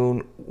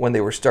afternoon, when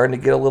they were starting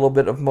to get a little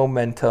bit of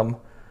momentum,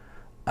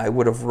 I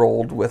would have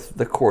rolled with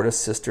the Cordes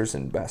sisters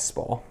in best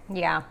ball.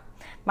 Yeah.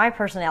 My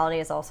personality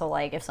is also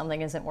like, if something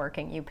isn't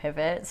working, you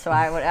pivot. So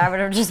I would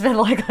have just been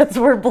like,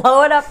 we're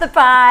blowing up the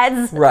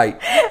pods. Right.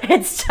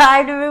 It's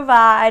time to move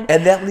on.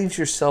 And that leaves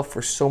yourself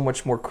for so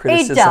much more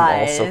criticism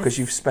also, because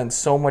you've spent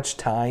so much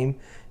time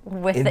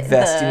With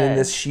investing in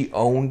this. She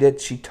owned it.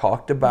 She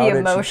talked about the it.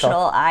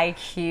 emotional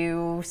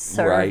IQ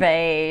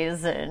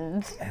surveys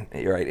and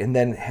You're right. And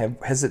then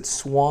has it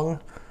swung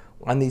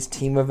on these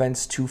team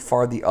events too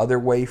far the other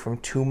way from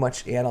too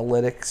much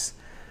analytics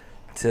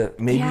to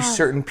maybe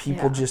certain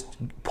people just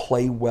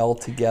play well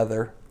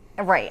together?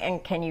 right,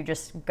 and can you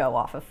just go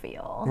off a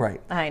feel?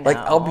 Right. I know. Like,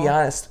 I'll be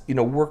honest,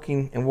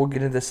 working, and we'll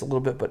get into this a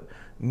little bit, but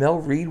Mel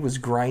Reed was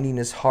grinding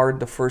as hard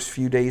the first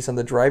few days on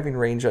the driving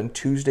range on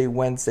Tuesday,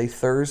 Wednesday,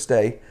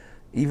 Thursday,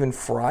 even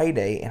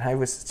Friday. And I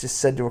was just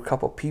said to a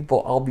couple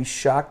people, I'll be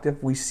shocked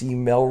if we see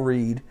Mel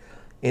Reed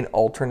an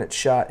alternate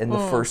shot in the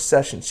first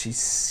session. She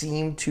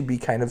seemed to be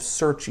kind of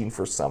searching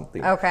for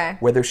something. Okay.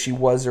 Whether she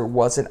was or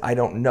wasn't, I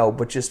don't know.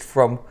 But just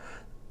from,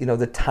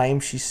 the time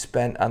she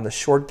spent on the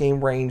short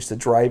game range, the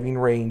driving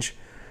range,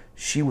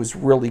 she was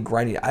really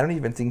grinding. I don't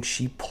even think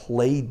she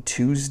played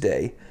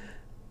Tuesday.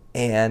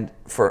 And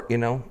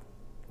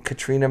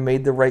Katrina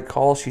made the right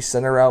call. She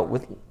sent her out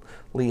with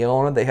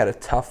Leona. They had a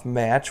tough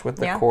match with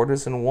the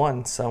quarters and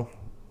won. So,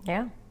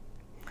 yeah.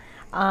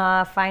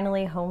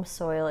 Finally, home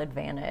soil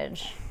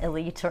advantage,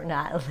 elite or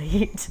not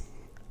elite.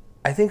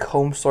 I think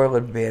home soil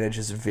advantage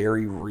is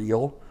very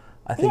real.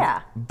 I think,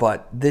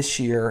 but this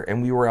year,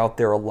 and we were out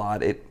there a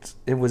lot. It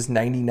was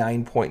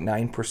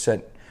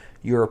 99.9%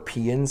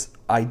 Europeans.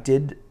 I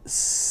did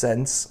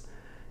sense,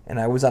 and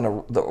I was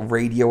on the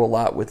radio a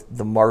lot with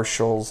the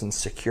marshals and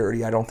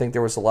security. I don't think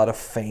there was a lot of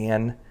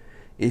fan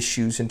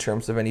issues in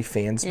terms of any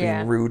fans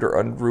being rude or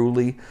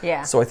unruly.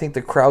 Yeah. So I think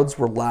the crowds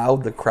were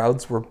loud, the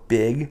crowds were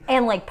big.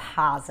 And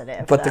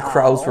positive. But the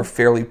crowds were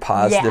fairly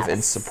positive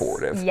and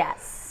supportive.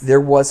 Yes.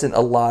 There wasn't a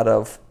lot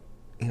of,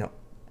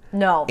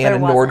 no, Anna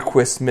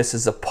Nordquist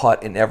misses a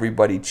putt and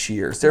everybody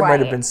cheers. There might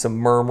have been some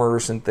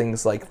murmurs and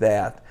things like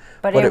that.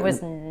 But it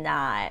was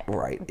not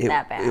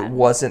that bad. It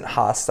wasn't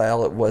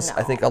hostile. It was,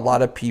 I think a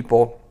lot of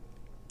people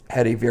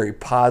had a very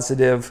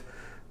positive,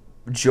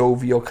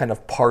 jovial kind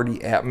of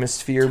party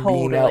atmosphere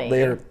being out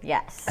there.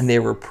 Yes. And they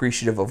were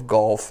appreciative of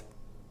golf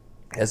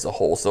as a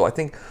whole. So I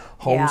think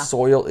home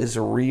soil is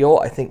real.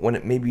 I think when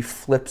it maybe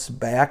flips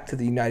back to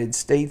the United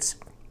States,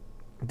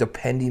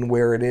 depending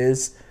where it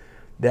is,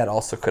 that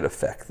also could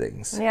affect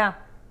things. Yeah.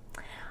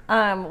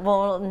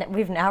 Well,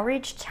 we've now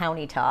reached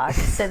townie talk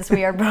since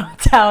we are both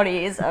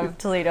townies of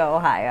Toledo,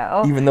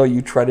 Ohio. Even though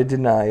you try to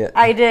deny it.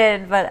 I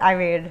did, but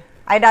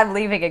I'm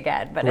leaving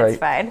again, but it's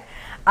fine.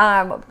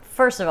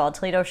 First of all,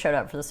 Toledo showed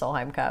up for the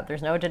Solheim Cup.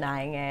 There's no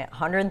denying it.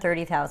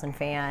 130,000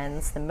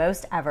 fans, the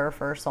most ever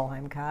for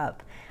Solheim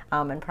Cup,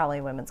 and probably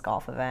a women's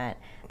golf event.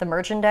 The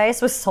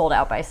merchandise was sold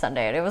out by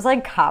Sunday, and it was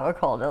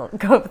comical to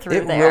go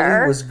through there. It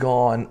really was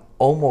gone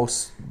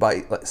almost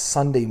by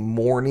Sunday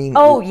morning.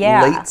 Oh,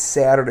 yeah. Late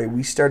Saturday,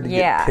 we started to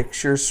get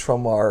pictures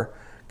from our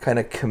kind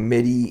of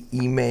committee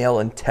email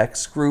and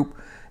text group,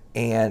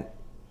 and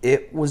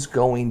it was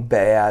going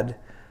bad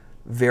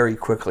very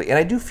quickly. And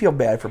I do feel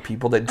bad for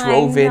people that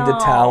drove into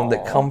town,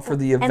 that come for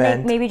the event.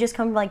 And they maybe just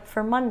come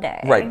for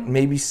Monday. Right.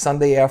 Maybe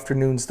Sunday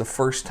afternoon's the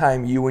first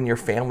time you and your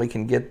family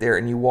can get there,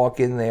 and you walk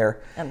in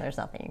there. And there's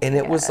nothing. And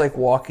it was like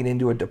walking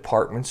into a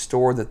department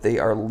store that they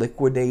are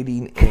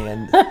liquidating,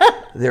 and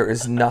there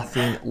is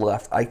nothing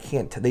left. I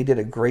can't. They did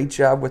a great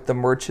job with the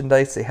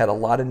merchandise. They had a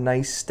lot of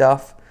nice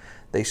stuff.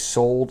 They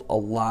sold a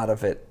lot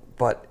of it,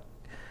 but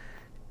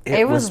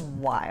it was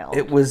wild.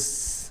 It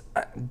was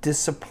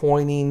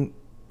disappointing.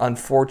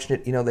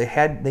 Unfortunate,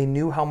 they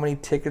knew how many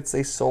tickets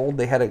they sold.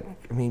 They had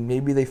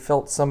maybe they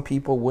felt some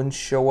people wouldn't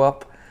show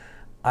up.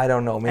 I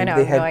don't know. Maybe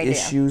they had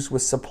issues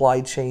with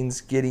supply chains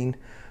getting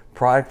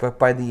product, but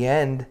by the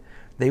end,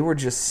 they were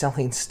just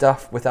selling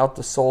stuff without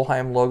the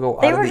Solheim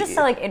logo. They were just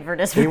selling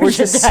Inverness merchandise. They were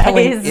just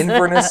selling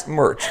Inverness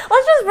merch.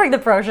 Let's just bring the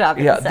pro shop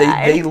inside.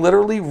 Yeah, they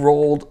literally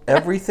rolled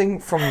everything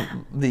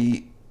from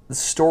the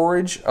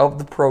storage of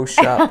the pro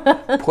shop,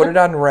 put it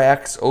on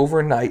racks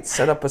overnight,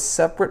 set up a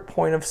separate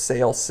point of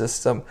sale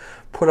system,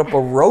 put up a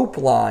rope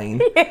line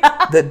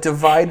that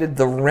divided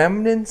the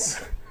remnants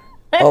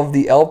of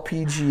the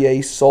LPGA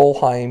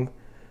Solheim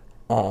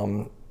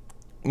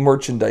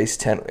merchandise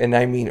tent, and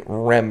I mean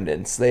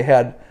remnants. They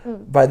had,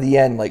 by the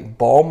end,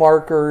 ball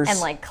markers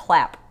and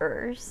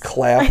clappers,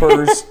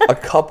 a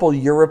couple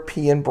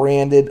European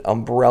branded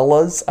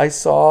umbrellas I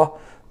saw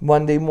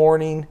Monday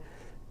morning,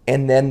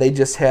 and then they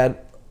just had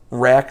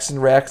racks and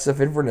racks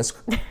of Inverness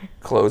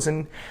clothes.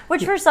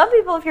 Which for some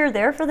people, if you're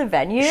there for the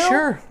venue,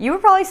 sure, you were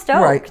probably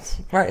stoked.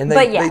 Right. And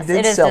they did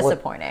it is sell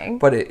disappointing.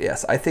 But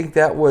yes, I think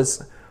that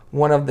was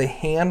one of the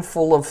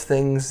handful of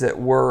things that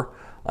were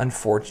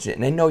unfortunate.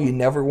 And I know you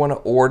never want to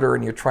order,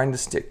 and you're trying to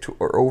stick to,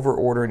 or over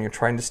order, and you're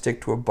trying to stick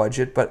to a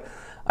budget. But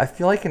I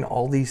feel like in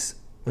all these,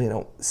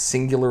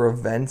 singular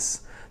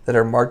events that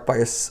are marked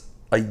by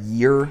a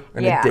year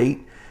and a date,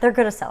 they're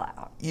going to sell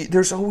out.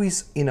 There's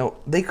always,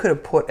 they could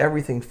have put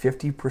everything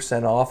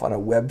 50% off on a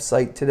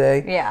website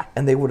today. Yeah.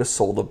 And they would have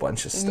sold a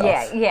bunch of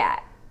stuff. Yeah,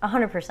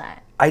 100%.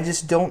 I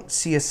just don't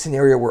see a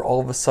scenario where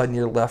all of a sudden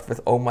you're left with,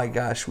 oh my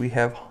gosh, we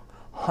have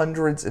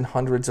hundreds and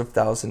hundreds of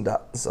thousands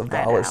of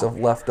dollars of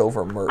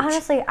leftover merch.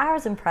 Honestly, I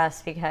was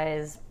impressed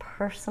because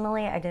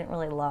personally, I didn't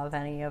really love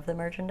any of the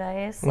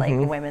merchandise, like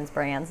women's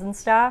brands and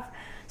stuff.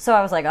 So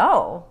I was like,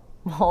 oh,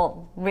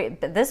 well,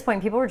 at this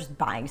point, people were just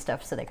buying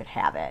stuff so they could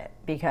have it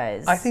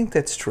because... I think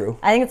that's true.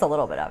 I think it's a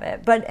little bit of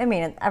it. But,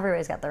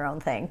 everybody's got their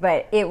own thing.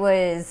 But it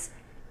was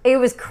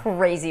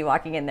crazy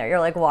walking in there. You're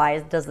like,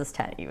 why does this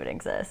tent even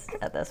exist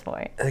at this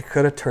point? They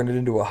could have turned it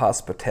into a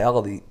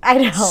hospitality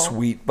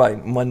suite by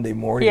Monday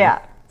morning.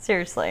 Yeah,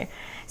 seriously.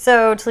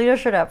 So Toledo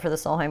showed up for the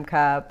Solheim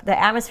Cup. The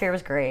atmosphere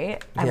was great.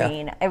 I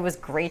mean, it was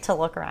great to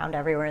look around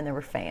everywhere, and there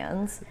were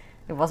fans.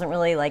 It wasn't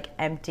really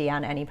empty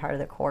on any part of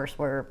the course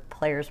where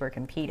players were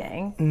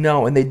competing.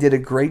 No, and they did a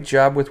great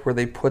job with where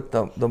they put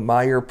the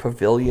Meyer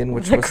Pavilion,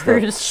 which The was the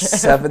cruise ship.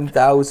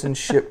 7,000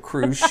 ship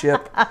cruise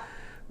ship.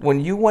 When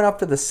you went up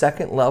to the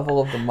second level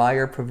of the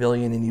Meyer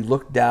Pavilion and you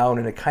looked down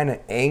and it kind of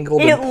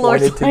angled It and pointed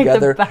looked like the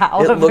together,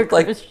 bow it of a looked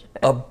like cruise ship.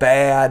 a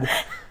bad,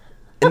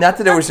 and not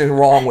that there was anything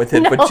wrong with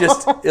it, but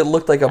just it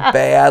looked like a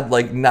bad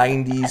like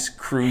 90s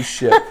cruise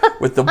ship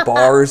with the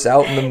bars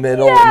out in the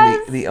middle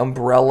Yes. and the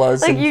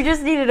umbrellas. Like and, you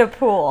just needed a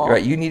pool.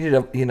 right, you needed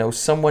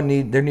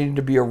there needed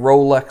to be a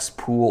Rolex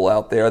pool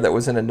out there that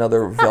was in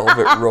another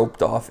velvet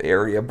roped off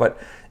area, but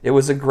it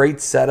was a great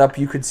setup.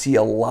 You could see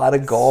a lot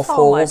of golf So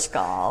holes. much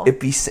golf. It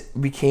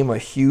became a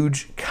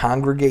huge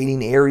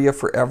congregating area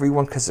for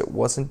everyone because it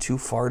wasn't too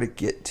far to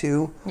get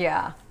to.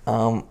 Yeah.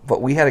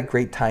 But we had a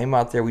great time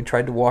out there. We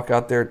tried to walk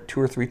out there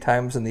 2 or 3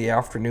 times in the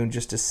afternoon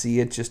just to see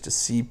it, just to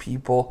see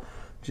people,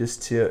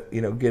 just to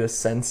get a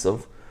sense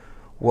of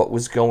what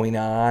was going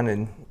on,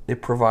 and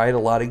it provided a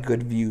lot of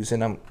good views.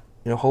 And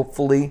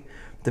hopefully,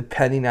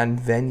 depending on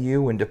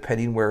venue and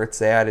depending where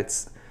it's at,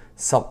 it's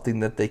something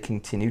that they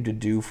continue to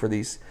do for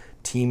these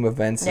team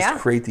events, Yeah.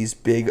 is create these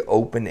big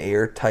open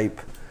air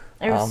type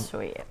It was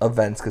sweet.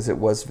 events, because it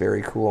was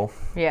very cool.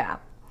 Yeah.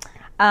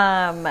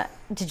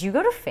 Did you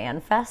go to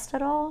FanFest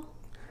at all?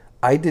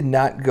 I did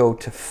not go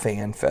to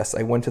FanFest.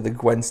 I went to the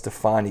Gwen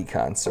Stefani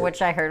concert.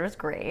 Which I heard was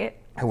great.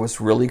 It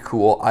was really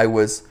cool.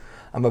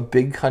 I'm a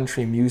big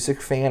country music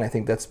fan. I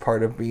think that's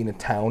part of being a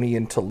townie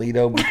in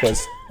Toledo,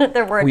 because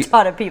There were a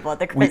ton of people at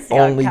the we Chris Young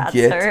only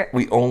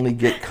concert.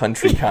 get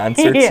country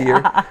concerts Yeah.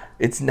 here.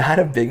 It's not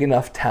a big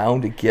enough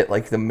town to get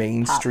like the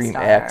mainstream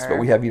Pop acts, star.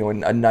 but we have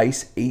a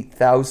nice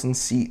 8,000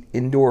 seat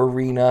indoor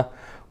arena.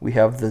 We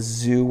have the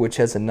zoo, which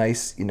has a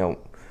nice 3,000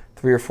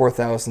 or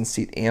 4,000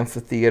 seat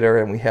amphitheater,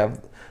 and we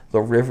have the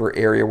river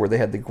area where they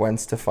had the Gwen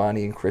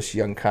Stefani and Chris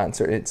Young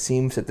concert. And it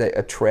seems that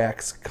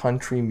attracts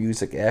country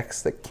music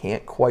acts that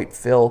can't quite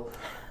fill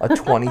a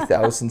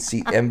 20,000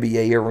 seat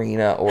NBA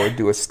arena or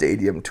do a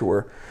stadium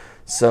tour.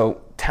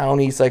 So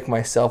townies like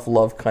myself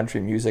love country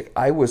music.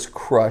 I was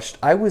crushed.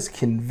 I was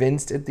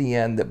convinced at the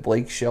end that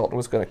Blake Shelton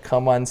was going to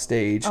come on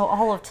stage. Oh,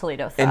 all of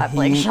Toledo And thought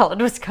Blake he- Shelton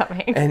was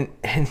coming.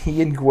 And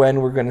he and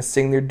Gwen were going to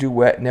sing their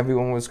duet, and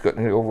everyone was going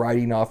to go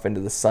riding off into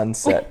the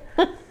sunset.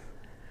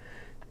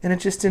 And it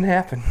just didn't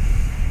happen.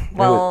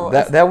 Well,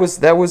 that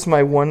was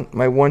my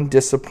one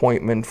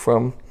disappointment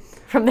from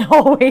from the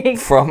whole week,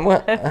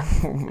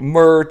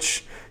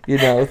 merch,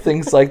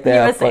 things like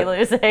that.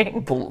 USA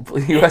but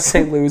losing.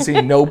 USA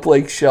losing, no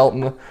Blake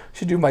Shelton.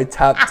 Should do my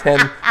top 10,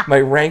 my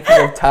ranking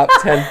of top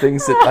 10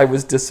 things that I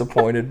was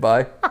disappointed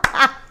by.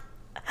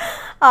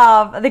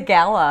 The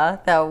gala,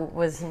 though,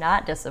 was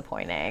not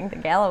disappointing. The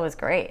gala was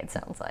great, it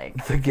sounds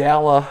like. The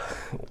gala,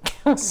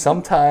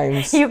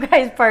 sometimes You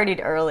guys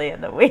partied early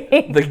in the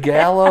week. the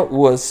gala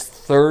was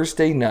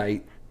Thursday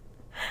night.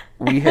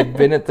 We had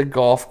been at the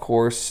golf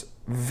course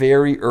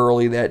very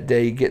early that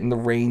day, getting the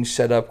range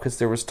set up, because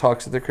there was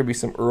talks that there could be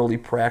some early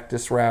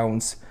practice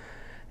rounds.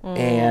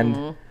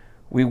 And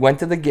we went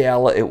to the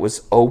gala. It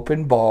was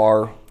open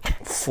bar,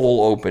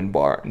 full open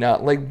bar.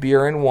 Not like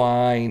beer and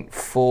wine,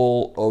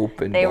 full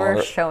open They bar.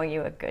 were showing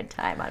you a good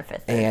time on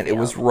Fifth And it Field.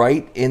 was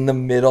right in the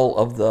middle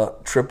of the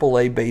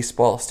AAA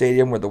baseball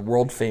stadium where the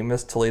world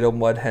famous Toledo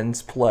Mud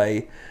Hens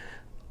play.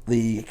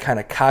 The kind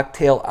of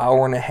cocktail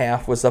hour and a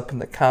half was up in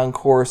the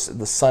concourse.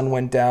 The sun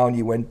went down.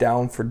 You went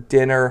down for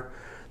dinner.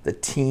 The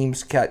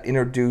teams got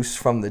introduced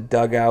from the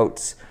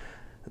dugouts.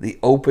 The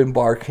open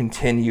bar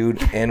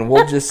continued. And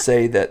we'll just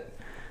say that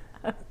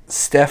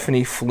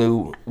Stephanie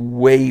flew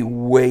way,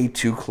 way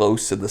too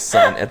close to the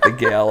sun at the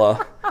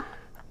gala.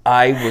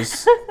 I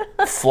was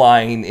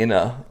flying in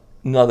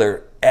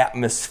another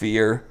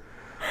atmosphere.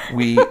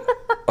 We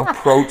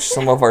approached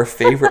some of our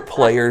favorite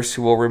players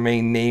who will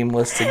remain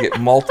nameless to get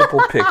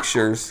multiple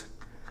pictures.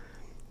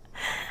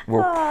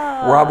 We're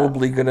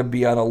probably going to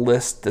be on a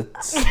list that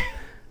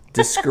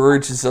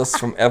discourages us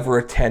from ever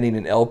attending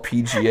an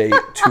LPGA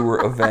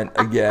Tour event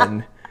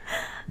again.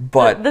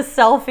 But The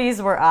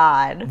selfies were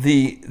odd.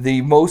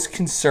 the most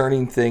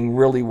concerning thing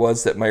really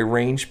was that my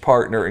range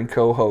partner and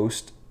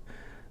co-host,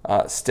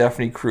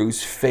 Stephanie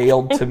Cruz,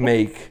 failed to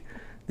make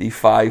the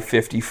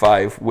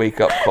 5:55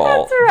 wake-up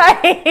call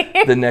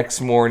Right. the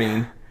next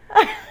morning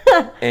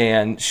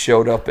and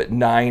showed up at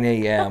 9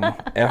 a.m.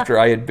 after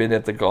I had been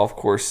at the golf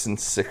course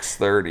since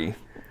 6:30.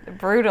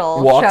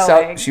 Brutal Walks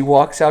showing. out. She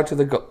walks out to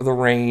the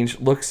range,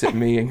 looks at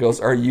me, and goes,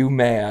 "Are you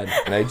mad?"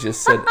 And I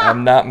just said,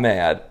 "I'm not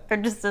mad. They're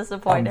just I'm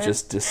disappointed.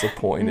 just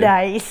disappointed."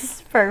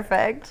 Nice.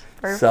 Perfect.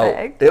 So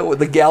Perfect.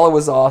 the gala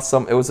was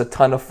awesome. It was a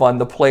ton of fun.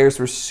 The players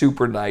were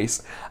super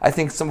nice. I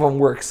think some of them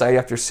were excited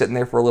after sitting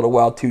there for a little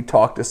while to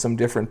talk to some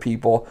different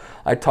people.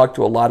 I talked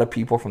to a lot of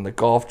people from the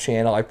Golf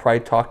Channel. I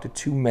probably talked to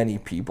too many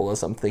people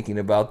as I'm thinking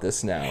about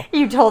this now.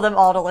 You told them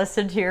all to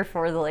listen to your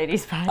For the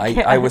Ladies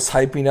podcast. I was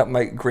hyping up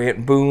my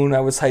Grant Boone.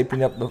 I was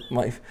hyping up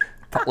my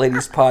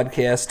ladies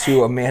podcast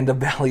too. Amanda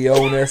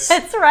Balionis.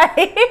 That's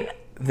right.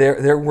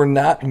 There were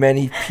not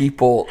many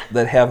people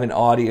that have an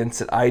audience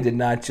that I did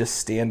not just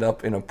stand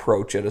up and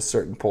approach at a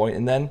certain point.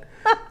 And then,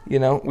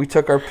 we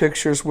took our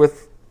pictures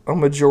with a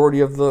majority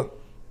of the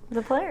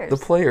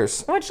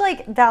players. Which,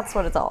 like, that's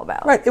what it's all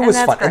about. Right. It was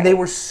fun. Great. And they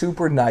were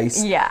super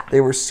nice. Yeah.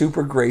 They were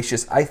super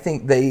gracious. I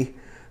think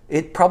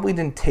it probably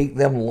didn't take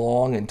them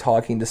long in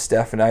talking to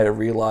Steph and I to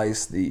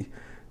realize the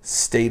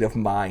state of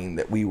mind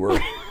that we were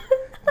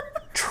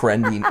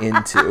trending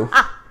into.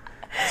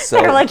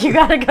 So they're like, you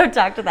got to go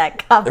talk to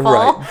that couple.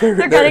 Right.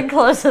 They're getting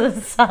close to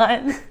the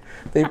sun.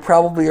 They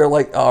probably are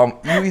like,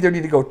 you either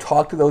need to go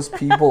talk to those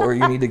people or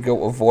you need to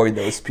go avoid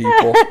those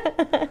people.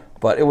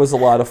 But it was a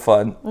lot of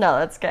fun. No,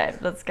 that's good.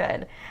 That's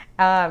good.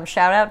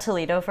 Shout out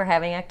Toledo for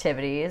having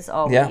activities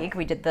all week.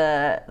 We did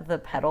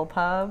the pedal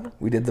pub.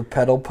 We did the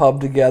pedal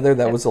pub together.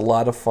 That was a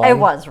lot of fun. It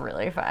was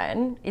really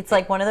fun. It's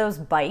like one of those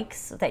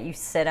bikes that you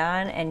sit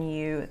on and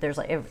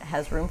it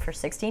has room for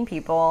 16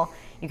 people.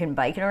 You can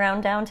bike it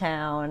around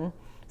downtown,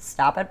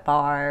 stop at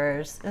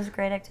bars. It was a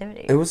great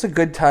activity. It was a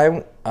good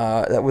time.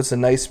 That was a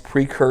nice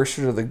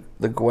precursor to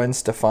the Gwen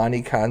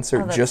Stefani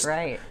concert. Oh, that's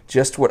right.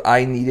 Just what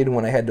I needed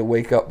when I had to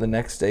wake up the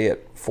next day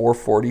at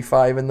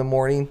 4:45 in the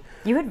morning.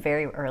 You had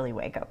very early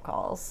wake-up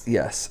calls.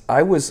 Yes.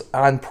 I was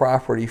on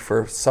property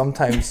for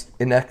sometimes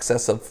in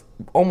excess of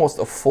almost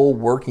a full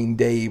working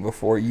day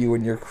before you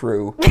and your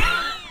crew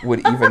would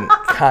even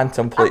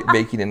contemplate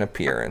making an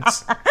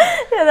appearance.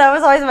 Yeah, that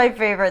was always my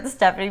favorite.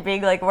 Stephanie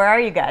being like, where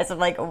are you guys? I'm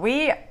like,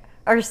 we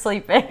are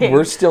sleeping.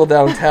 We're still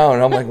downtown.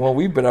 And I'm like, well,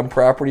 we've been on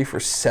property for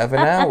 7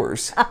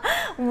 hours.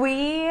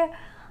 We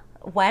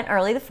went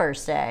early the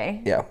first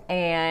day. Yeah.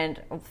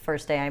 And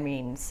first day, I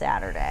mean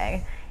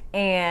Saturday.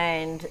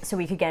 And so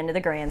we could get into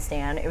the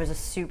grandstand. It was a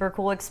super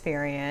cool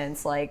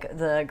experience. Like,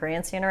 the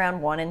grandstand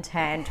around 1 and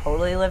 10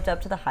 totally lived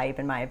up to the hype,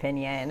 in my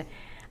opinion.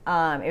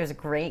 It was a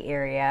great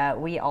area.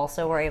 We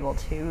also were able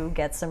to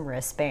get some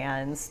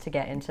wristbands to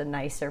get into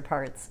nicer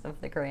parts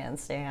of the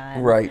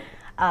grandstand. Right.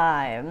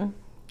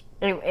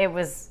 It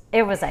was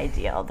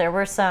ideal. There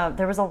was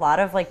a lot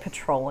of like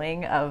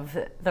patrolling of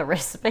the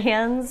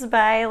wristbands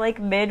by like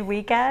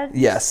mid-weekend.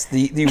 Yes,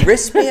 the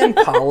wristband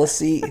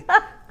policy.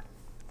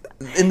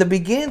 In the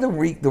beginning of the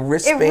week, the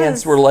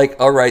wristbands were like,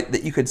 all right,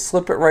 that you could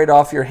slip it right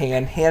off your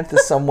hand it to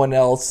someone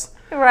else.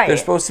 Right. There's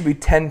supposed to be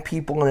 10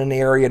 people in an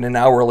area, and an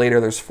hour later,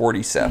 there's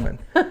 47.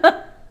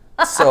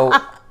 So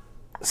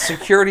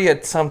security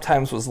at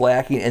sometimes was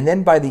lacking. And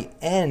then by the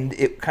end,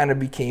 it kind of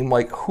became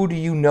like, who do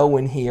you know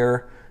in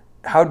here?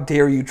 How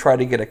dare you try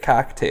to get a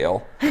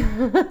cocktail?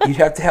 You'd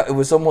have to have, it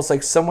was almost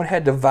like someone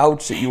had to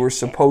vouch that you were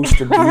supposed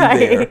to be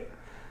there.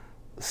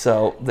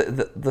 So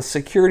the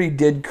security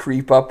did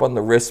creep up on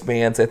the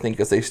wristbands, I think,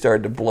 as they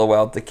started to blow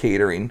out the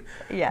catering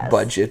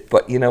budget.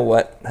 But you know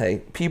what?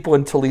 Hey, people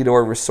in Toledo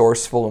are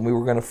resourceful, and we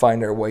were going to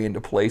find our way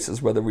into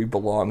places whether we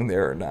belong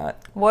there or not.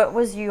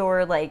 What's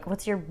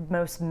your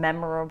most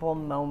memorable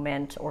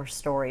moment or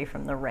story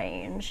from the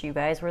range? You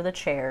guys were the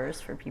chairs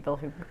for people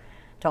who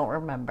don't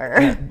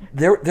remember.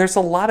 There's a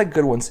lot of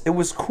good ones. It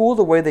was cool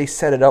the way they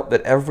set it up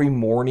that every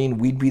morning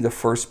we'd be the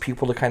first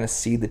people to kind of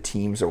see the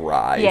teams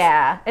arrive.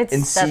 Yeah.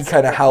 And see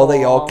kind of how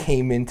they all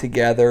came in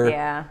together.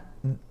 Yeah.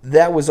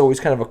 That was always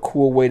kind of a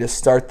cool way to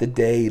start the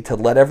day, to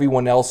let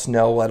everyone else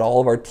know, let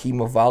all of our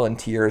team of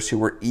volunteers who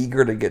were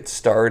eager to get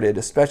started,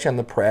 especially on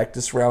the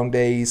practice round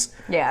days.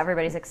 Yeah,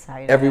 everybody's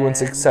excited.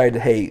 Everyone's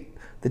excited. Hey,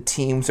 the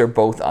teams are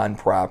both on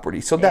property.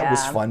 So that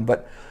was fun.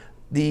 But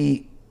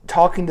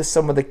talking to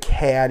some of the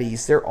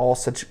caddies, they're all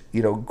such,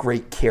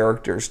 great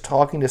characters.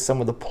 Talking to some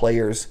of the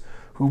players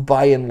who,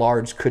 by and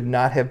large, could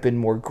not have been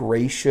more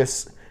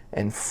gracious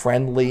and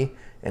friendly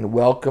and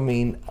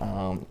welcoming.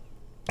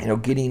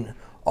 Getting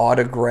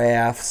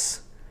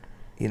autographs.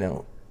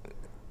 You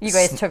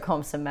guys took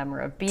home some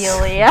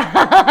memorabilia.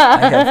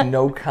 I have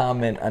no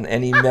comment on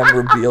any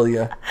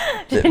memorabilia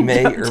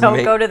that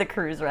don't go to the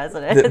cruise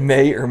residence. That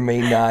may or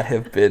may not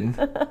have been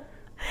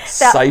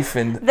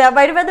siphoned. That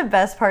might have been the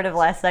best part of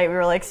last night. We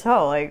were like,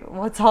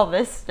 what's all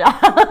this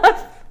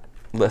stuff?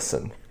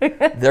 Listen,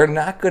 they're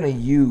not going to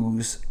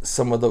use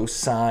some of those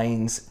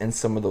signs and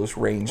some of those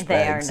range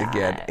bags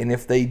again. And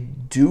if they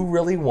do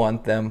really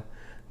want them,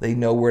 they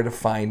know where to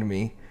find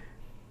me.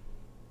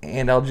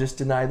 And I'll just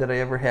deny that I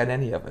ever had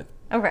any of it.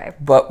 Okay.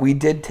 But we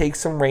did take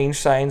some range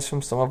signs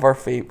from some of our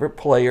favorite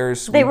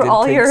players. They were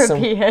all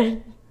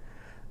European.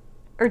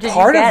 Or did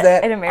you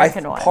get an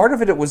American one? Part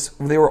of it was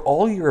they were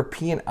all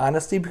European,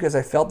 honestly, because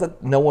I felt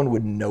that no one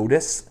would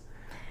notice.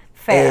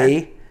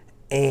 Fair.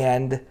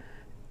 And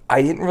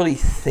I didn't really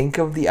think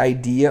of the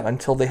idea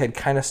until they had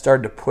kind of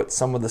started to put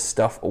some of the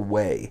stuff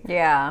away.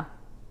 Yeah.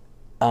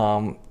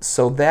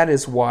 So that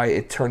is why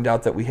it turned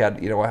out that we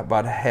had,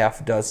 about a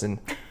half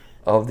dozen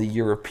of the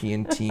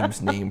European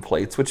team's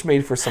nameplates, which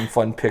made for some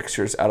fun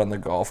pictures out on the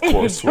golf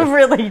course. It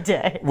really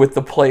did. With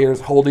the players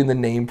holding the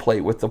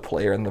nameplate with the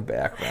player in the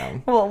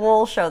background. Well,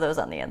 we'll show those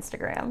on the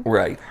Instagram.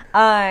 Right.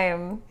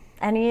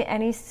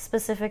 Any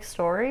specific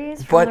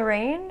stories from the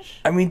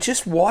range? I mean,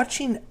 just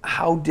watching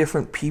how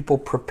different people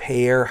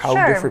prepare,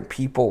 how different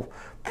people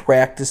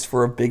practice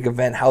for a big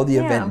event, how the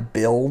event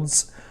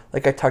builds.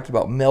 Like I talked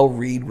about, Mel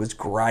Reed was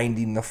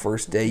grinding the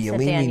first day.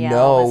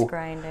 Danielle was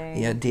grinding.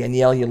 Yeah,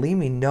 Danielle, you let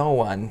me know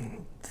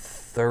on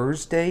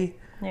Thursday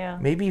Yeah.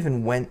 maybe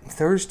even went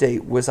Thursday,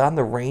 was on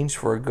the range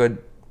for a good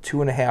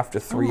 2.5 to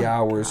 3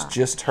 hours,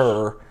 just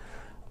her,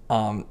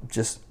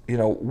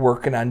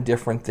 working on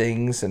different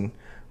things and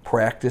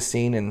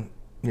practicing and,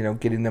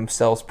 getting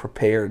themselves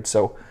prepared.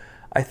 So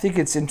I think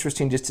it's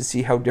interesting just to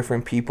see how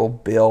different people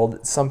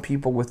build. Some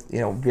people with,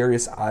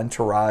 various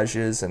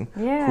entourages and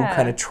who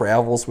kind of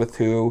travels with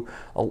who.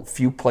 A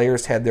few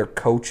players had their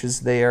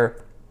coaches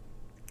there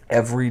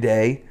every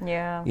day,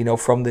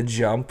 from the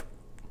jump.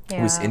 Yeah.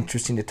 It was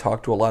interesting to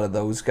talk to a lot of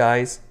those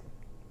guys.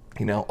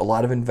 A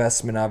lot of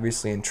investment,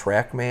 obviously, in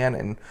TrackMan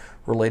and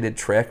related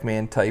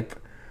TrackMan type,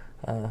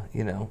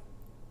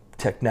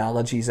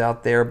 technologies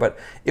out there. But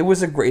it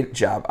was a great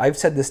job. I've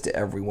said this to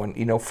everyone.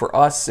 For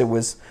us, it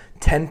was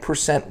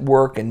 10%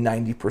 work and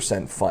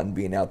 90% fun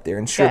being out there.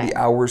 And sure, the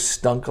hours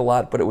stunk a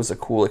lot, but it was a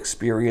cool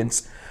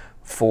experience.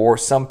 For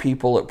some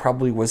people, it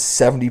probably was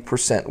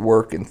 70%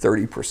 work and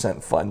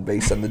 30% fun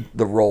based on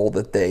the role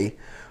that they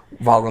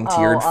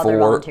volunteered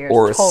for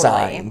or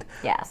assigned.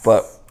 Yes.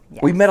 But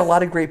we met a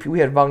lot of great people. We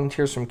had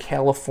volunteers from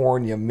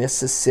California,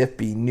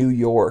 Mississippi, New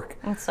York.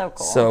 It's so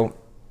cool. So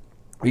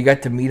we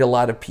got to meet a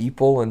lot of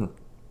people, and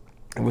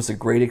it was a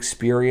great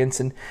experience.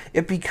 And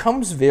it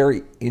becomes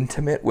very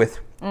intimate with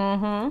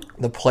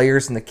the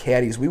players and the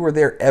caddies. We were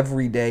there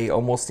every day,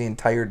 almost the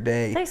entire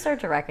day. They start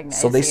to recognize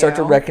you. So they start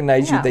to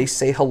recognize you. They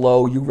say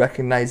hello. You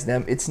recognize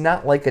them. It's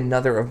not like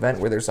another event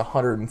where there's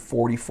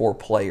 144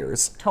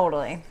 players.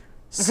 Totally.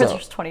 Because So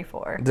there's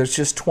 24. there's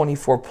just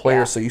 24 players.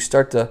 Yeah. So you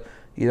start to,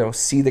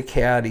 see the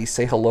caddies,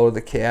 say hello to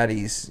the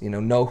caddies,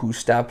 know who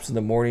stops in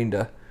the morning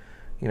to,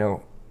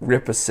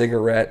 rip a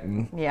cigarette.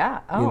 And Yeah.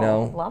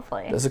 Oh,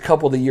 lovely. There's a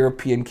couple of the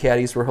European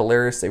caddies were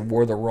hilarious. They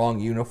wore the wrong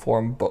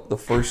uniform, but the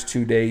first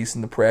 2 days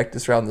in the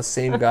practice round, the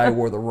same guy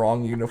wore the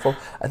wrong uniform.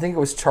 I think it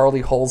was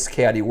Charlie Hull's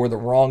caddy, wore the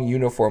wrong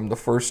uniform the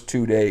first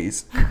 2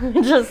 days.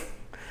 Just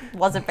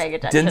wasn't paying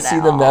attention Didn't see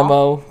at the all.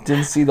 memo,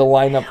 didn't see the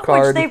lineup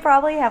card. Which they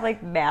probably have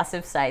like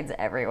massive signs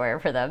everywhere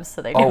for them,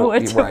 so they know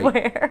what to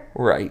wear.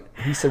 Right.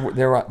 He said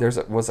there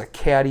was a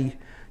caddy,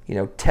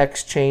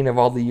 text chain of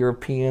all the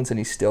Europeans, and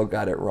he still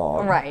got it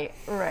wrong. Right.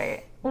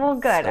 Well,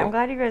 good. I'm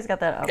glad you guys got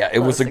that up Yeah, it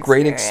was a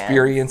great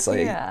experience.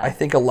 Yeah. I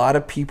think a lot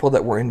of people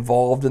that were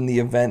involved in the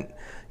event,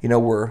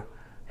 were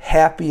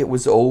happy it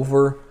was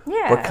over,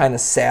 but kind of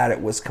sad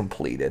it was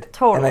completed.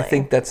 Totally. And I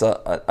think that's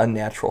a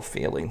natural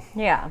feeling.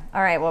 Yeah.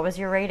 All right. What was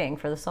your rating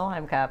for the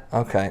Solheim Cup?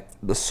 Okay.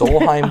 The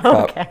Solheim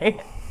Cup. Okay.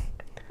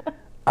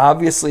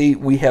 Obviously,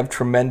 we have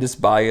tremendous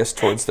bias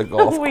towards the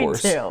golf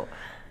course. We do.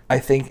 I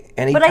think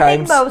anytime. But I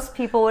think most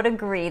people would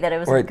agree that it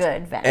was a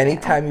good venue.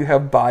 Anytime you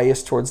have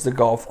bias towards the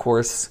golf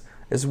course,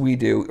 as we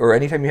do, or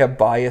anytime you have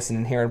bias, an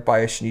inherent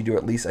bias, you need to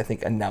at least, I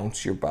think,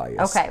 announce your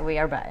bias. Okay, we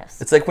are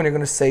biased. It's like when you're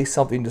going to say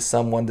something to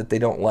someone that they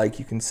don't like,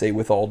 you can say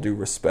with all due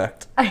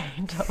respect.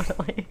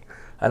 Totally.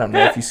 I don't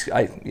know if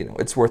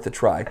it's worth a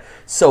try.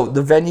 So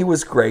the venue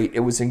was great.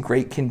 It was in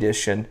great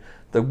condition.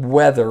 The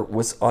weather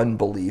was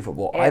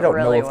unbelievable. I don't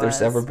know if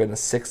there's ever been a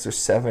 6 or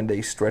 7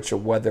 day stretch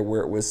of weather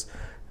where it was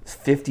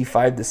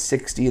 55 to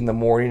 60 in the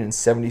morning and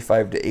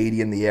 75 to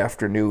 80 in the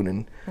afternoon,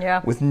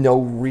 and with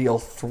no real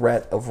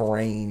threat of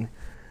rain,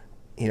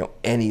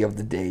 any of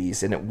the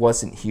days. And it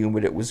wasn't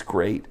humid. It was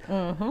great.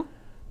 Mm-hmm.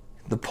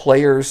 The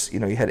players, you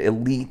had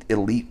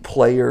elite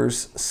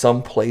players.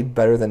 Some played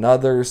better than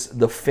others.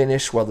 The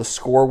finish, while the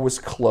score was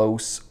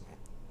close,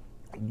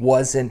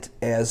 wasn't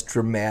as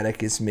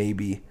dramatic as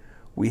maybe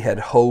we had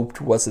hoped,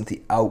 wasn't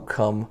the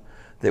outcome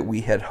that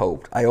we had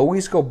hoped. I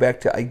always go back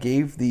to, I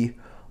gave the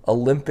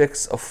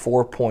Olympics a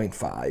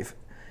 4.5.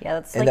 Yeah,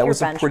 that's and that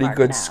was a pretty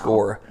good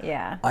score.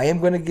 Yeah. I am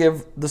going to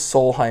give the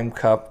Solheim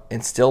Cup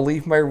and still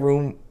leave my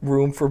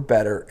room for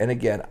better. And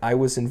again, I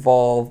was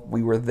involved.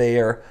 We were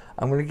there.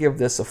 I'm going to give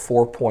this a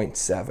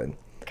 4.7.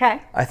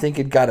 Okay. I think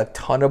it got a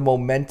ton of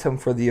momentum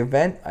for the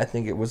event. I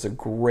think it was a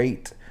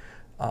great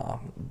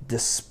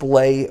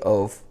display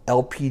of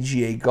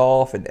LPGA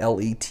golf and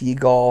LET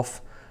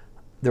golf.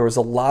 There was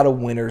a lot of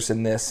winners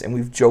in this, and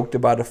we've joked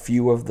about a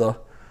few of the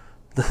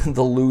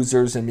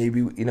losers, and maybe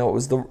it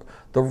was the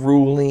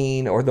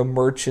ruling or the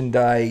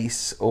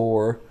merchandise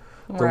or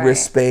the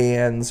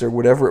wristbands or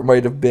whatever it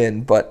might have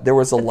been. But there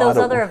was a lot of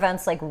those other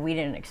events, like, we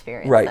didn't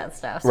experience that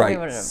stuff, so we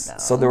wouldn't have known.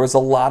 So there was a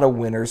lot of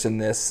winners in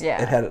this.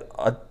 Yeah. It had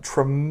a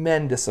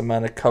tremendous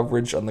amount of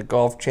coverage on the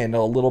Golf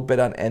Channel, a little bit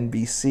on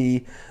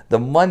NBC. The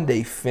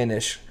Monday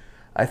finish,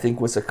 I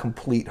think, was a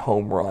complete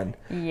home run.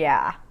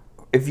 Yeah.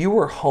 If you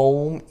were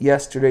home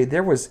yesterday,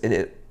 there was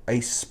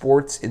a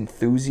sports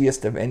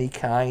enthusiast of any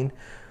kind,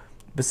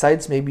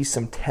 besides maybe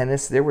some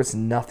tennis, there was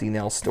nothing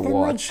else to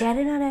watch. Get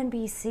it on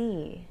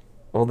NBC.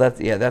 Well,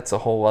 that's a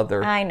whole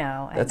other. I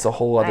know. That's a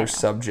whole other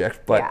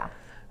subject. But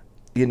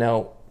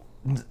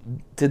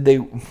did they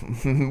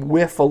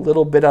whiff a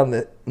little bit on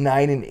the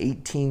 9 and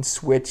 18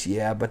 switch?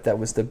 Yeah, but that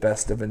was the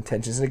best of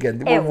intentions. And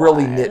again, we're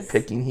really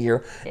nitpicking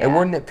here, and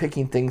we're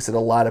nitpicking things that a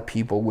lot of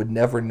people would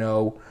never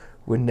know,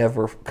 would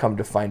never come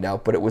to find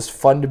out. But it was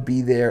fun to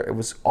be there. It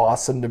was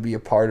awesome to be a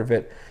part of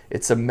it.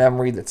 It's a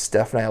memory that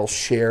Steph and I will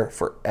share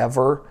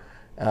forever.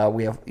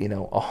 We have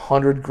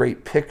 100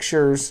 great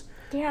pictures.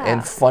 Yeah.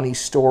 and funny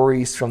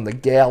stories from the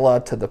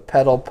gala to the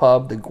pedal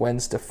pub to Gwen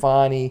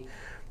Stefani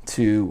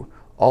to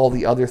all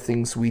the other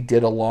things we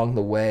did along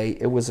the way.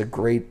 It was a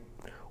great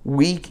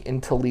week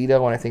in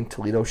Toledo, and I think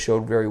Toledo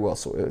showed very well.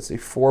 So it was a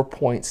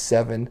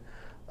 4.7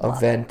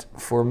 event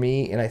for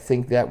me, and I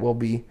think that will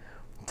be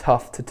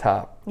tough to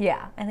top.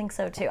 Yeah, I think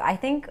so too. I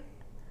think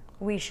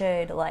we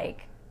should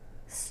like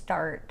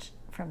start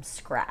from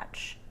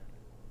scratch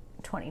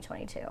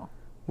 2022.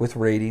 With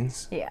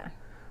ratings. Yeah.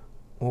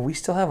 Well, we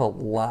still have a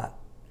lot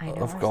of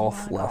there's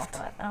golf a lot of left.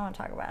 golf, but I don't want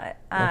to talk about it.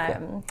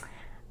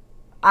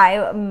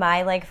 Okay.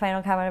 My like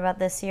final comment about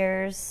this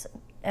year's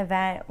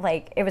event,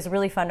 like it was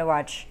really fun to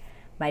watch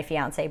my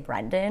fiance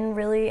Brendan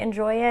really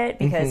enjoy it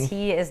because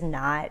he is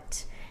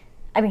not.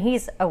 I mean,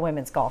 he's a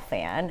women's golf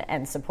fan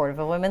and supportive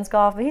of women's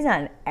golf, but he's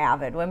not an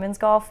avid women's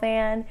golf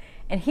fan.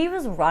 And he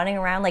was running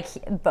around like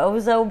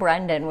Bozo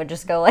Brendan would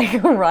just go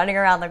like running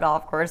around the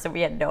golf course, and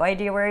we had no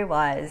idea where he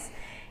was.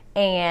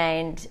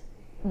 And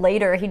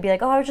later he'd be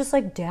like, "Oh, I was just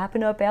like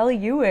dapping up Allie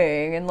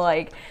Ewing and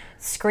like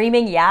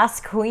screaming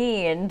Yas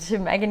Queen to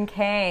Megan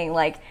Kang."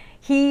 Like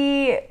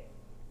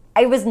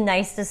it was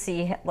nice to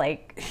see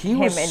like He him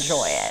was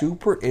enjoy it.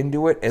 super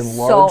into it and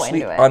So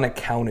largely into it.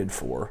 unaccounted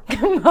for.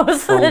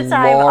 Most of the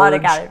time, large-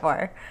 unaccounted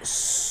for.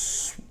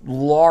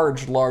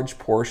 Large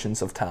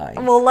portions of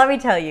time. Well, let me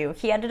tell you,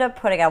 he ended up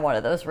putting on one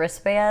of those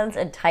wristbands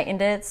and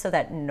tightened it so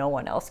that no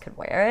one else could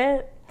wear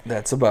it.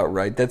 That's about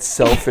right. That's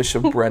selfish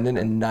of Brendan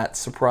and not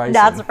surprising.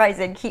 Not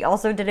surprising. He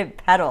also didn't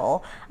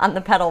pedal on the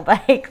pedal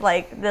bike.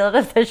 Like, none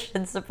of this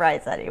should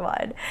surprise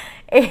anyone.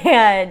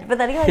 But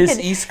then His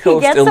East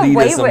Coast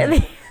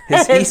elitism.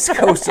 His East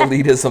Coast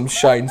elitism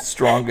shines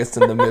strongest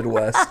in the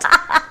Midwest.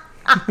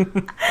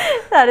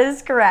 That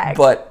is correct.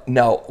 But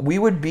no, we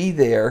would be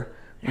there.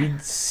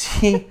 We'd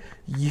see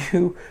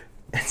you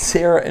and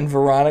Sarah and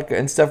Veronica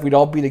and stuff. We'd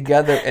all be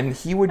together, and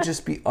he would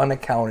just be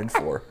unaccounted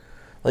for.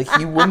 Like,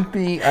 he wouldn't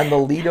be on the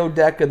Lido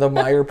deck of the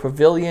Meyer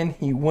Pavilion.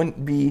 He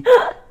wouldn't be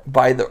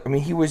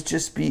he would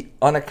just be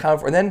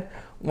unaccounted for. And then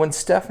when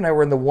Steph and I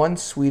were in the one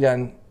suite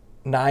on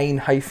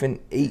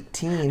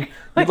 9-18,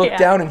 we looked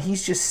down, and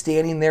he's just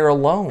standing there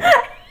alone.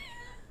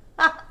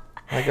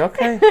 Like,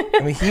 okay.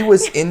 I mean, he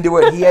was into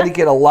it. He had to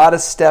get a lot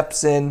of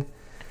steps in.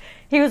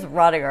 He was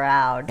running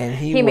around. And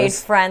he made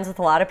friends with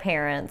a lot of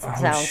parents, it I'm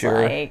sounds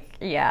sure. like.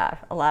 Yeah,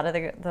 a lot of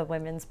the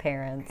women's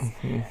parents.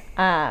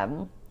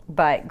 Mm-hmm.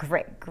 But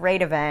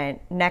great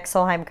event. Next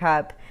Solheim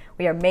Cup,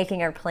 we are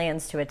making our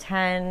plans to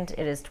attend.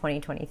 It is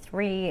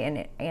 2023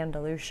 in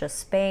Andalusia,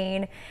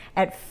 Spain,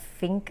 at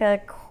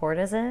Finca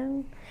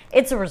Cortizan.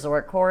 It's a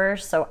resort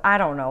course, so I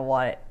don't know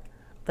what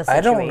the situation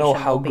I don't know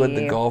how will good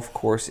be. the golf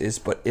course is,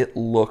 but it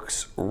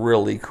looks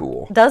really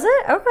cool. Does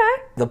it? Okay.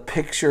 The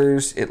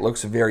pictures, it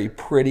looks very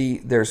pretty.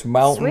 There's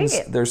mountains,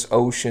 Sweet. there's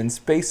oceans.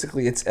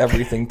 Basically, it's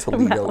everything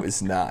Toledo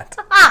is not.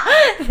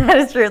 That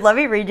is true. Let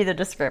me read you the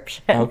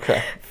description.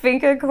 Okay.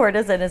 Finca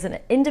Cortizan is an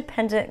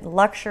independent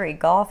luxury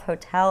golf,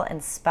 hotel,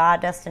 and spa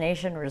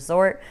destination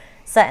resort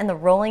set in the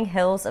rolling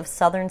hills of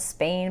southern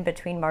Spain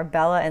between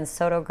Marbella and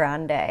Soto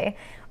Grande,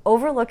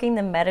 overlooking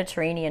the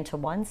Mediterranean to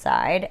one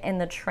side and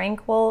the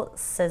tranquil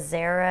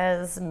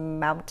Cesares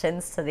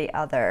Mountains to the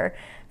other.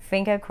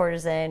 Finca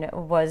Cortizan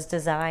was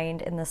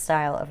designed in the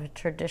style of a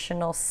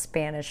traditional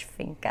Spanish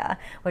finca,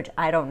 which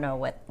I don't know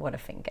what a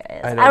finca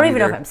is. I don't even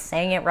know if I'm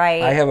saying it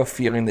right. I have a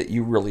feeling that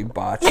you really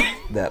botched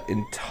that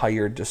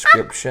entire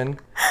description,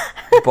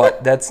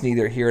 but that's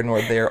neither here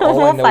nor there.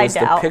 All I know is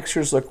the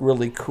pictures look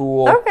really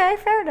cool. Okay,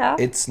 fair enough.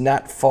 It's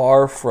not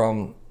far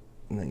from,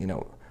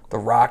 the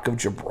Rock of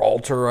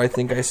Gibraltar, I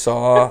think I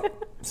saw.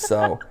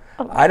 So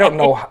I don't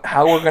know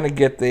how we're going to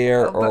get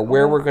there or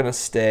where we're going to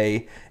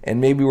stay.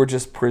 And maybe we're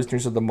just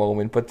prisoners of the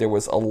moment. But there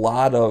was a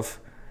lot of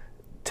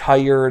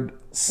tired,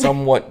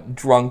 somewhat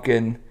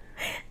drunken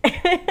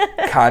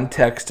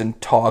context and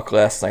talk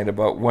last night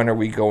about when are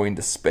we going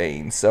to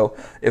Spain. So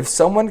if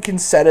someone can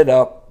set it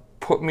up,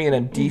 put me in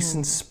a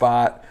decent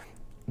spot,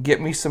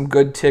 get me some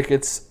good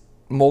tickets,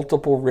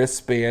 multiple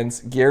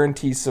wristbands,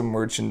 guarantee some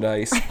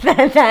merchandise,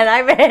 then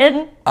I'm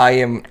in. I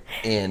am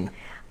in.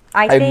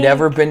 I've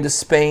never been to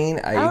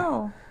Spain.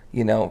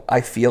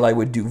 I feel I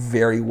would do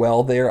very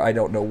well there. I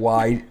don't know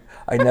why.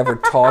 I never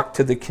talked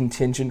to the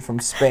contingent from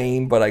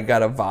Spain, but I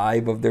got a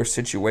vibe of their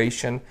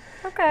situation.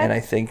 Okay. And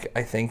I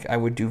think I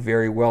would do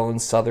very well in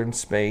southern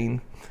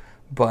Spain.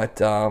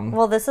 But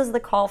well, this is the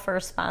call for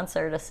a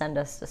sponsor to send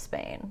us to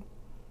Spain.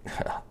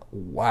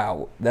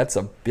 Wow, that's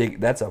a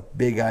big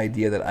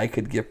idea that I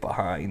could get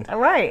behind. All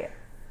right.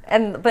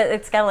 But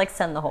it's gotta like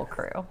send the whole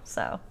crew.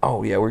 So.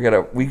 Oh yeah,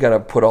 we gotta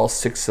put all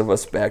 6 of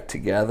us back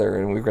together,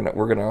 and we're gonna.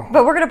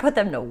 But we're gonna put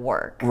them to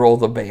work. Roll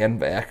the band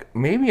back.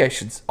 Maybe I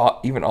should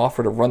even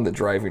offer to run the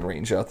driving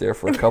range out there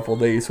for a couple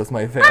days with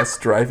my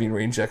vast driving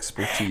range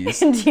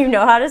expertise. Do you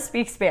know how to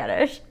speak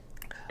Spanish?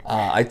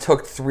 I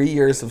took 3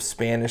 years of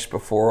Spanish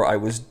before I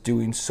was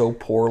doing so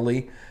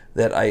poorly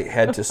that I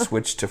had to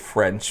switch to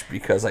French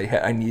because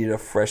I needed a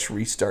fresh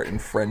restart in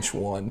French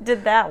 1.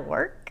 Did that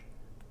work?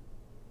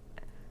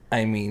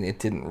 I mean, it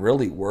didn't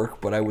really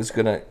work, but I wasn't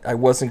You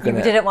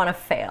gonna didn't want to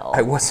fail.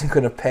 I wasn't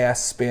gonna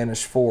pass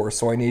Spanish 4,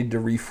 so I needed to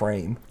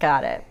reframe.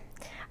 Got it.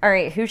 All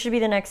right, who should be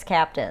the next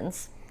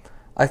captains?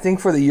 I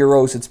think for the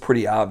Euros, it's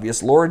pretty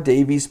obvious. Laura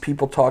Davies,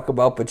 people talk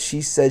about, but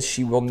she says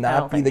she will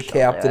not be think the she'll do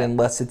captain it.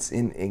 unless it's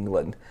in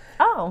England.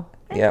 Oh,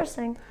 Yep.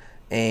 interesting.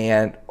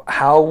 And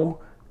how,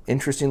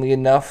 interestingly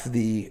enough,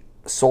 the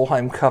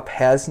Solheim Cup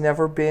has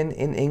never been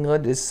in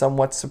England is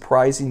somewhat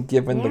surprising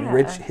given the Yeah.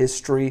 rich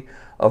history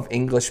of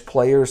English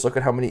players. Look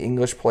at how many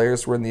English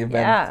players were in the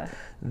event Yeah.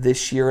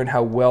 this year and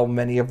how well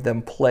many of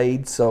them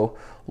played. So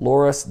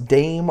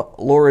Dame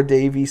Laura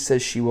Davies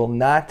says she will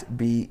not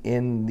be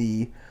in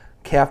the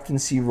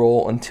captaincy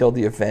role until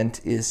the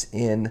event is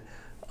in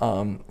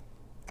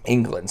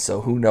England.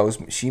 So who knows?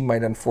 She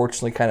might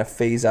unfortunately kind of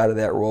phase out of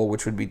that role,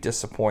 which would be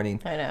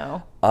disappointing. I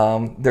know.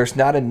 There's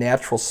not a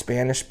natural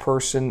Spanish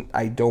person,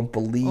 I don't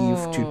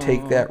believe, to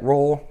take that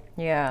role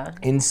Yeah.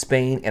 in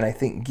Spain. And I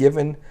think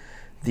given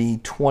the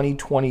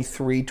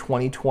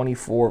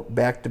 2023-2024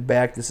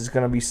 back-to-back, this is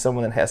going to be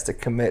someone that has to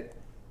commit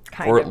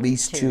for at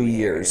least 2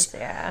 years.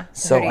 Yeah.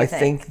 So Who do you I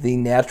think the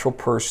natural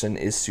person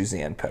is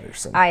Suzanne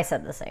Pettersson. I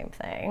said the same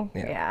thing.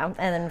 Yeah. And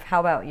then how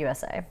about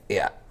USA?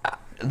 Yeah.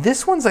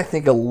 This one's, I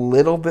think, a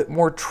little bit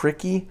more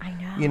tricky. I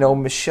know. You know,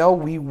 Michelle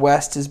Wee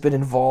West has been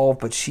involved,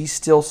 but she's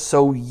still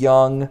so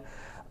young.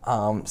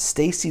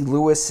 Stacey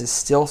Lewis is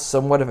still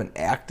somewhat of an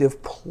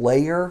active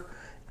player.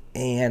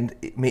 And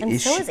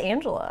So is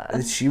Angela.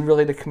 Is she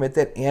really to commit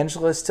that?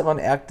 Angela is still an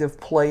active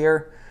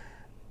player.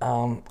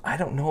 I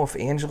don't know if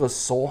Angela's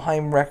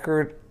Solheim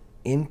record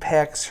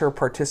impacts her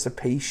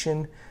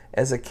participation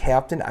as a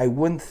captain. I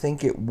wouldn't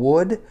think it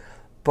would,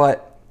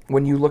 but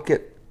when you look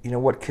at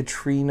what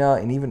Katrina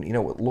and even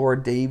what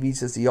Laura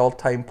Davies as the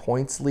all-time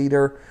points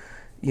leader,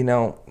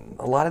 a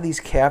lot of these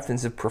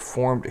captains have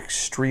performed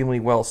extremely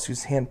well.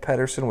 Suzanne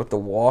Pettersson with the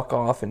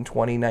walk-off in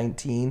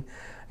 2019.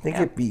 I think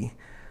it'd be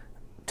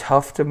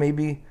tough to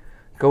maybe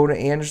go to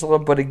Angela,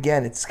 but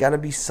again, it's got to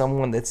be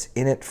someone that's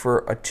in it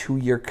for a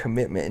 2-year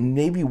commitment, and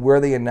maybe where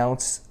they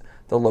announce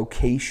the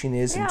location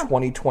is in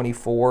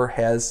 2024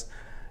 has,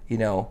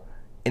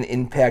 an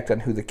impact on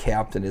who the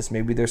captain is.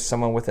 Maybe there's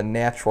someone with a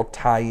natural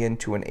tie-in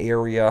to an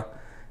area,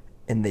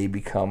 and they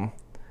become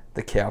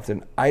the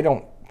captain. I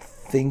don't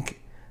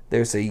think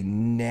there's a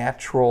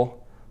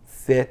natural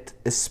fit,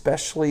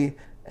 especially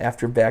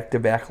after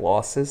back-to-back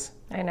losses.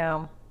 I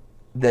know.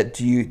 That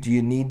do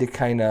you need to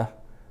kind of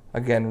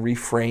again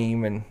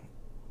reframe and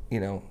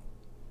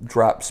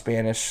drop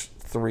Spanish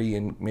 3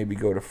 and maybe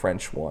go to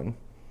French 1?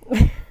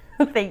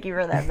 Thank you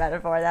for that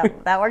metaphor.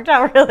 That worked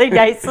out really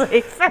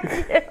nicely for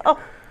you.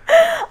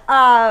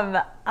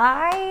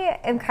 I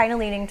am kind of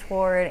leaning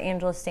toward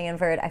Angela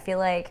Stanford. I feel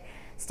like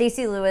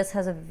Stacey Lewis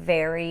has a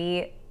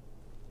very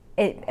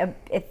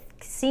it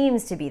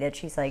seems to be that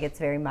she's like, it's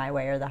very my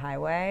way or the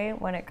highway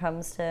when it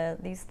comes to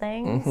these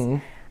things.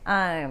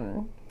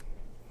 Mm-hmm.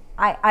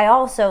 I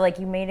also, like,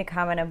 you made a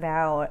comment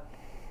about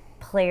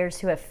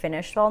players who have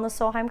finished well in the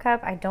Solheim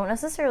Cup. I don't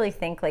necessarily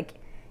think, like,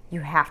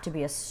 you have to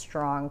be a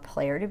strong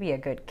player to be a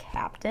good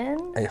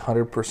captain. I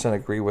 100%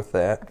 agree with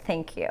that.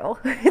 Thank you.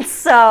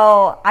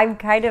 So I'm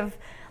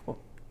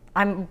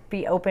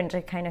be open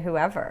to kind of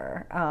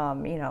whoever.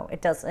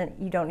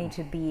 You don't need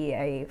to be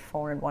a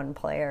 4-1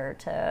 player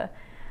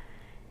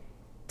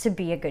to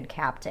be a good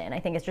captain. I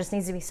think it just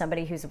needs to be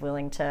somebody who's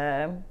willing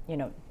to,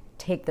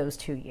 take those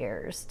 2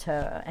 years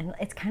and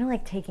it's kind of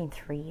like taking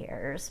 3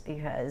 years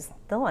because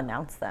they'll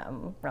announce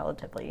them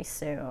relatively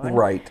soon.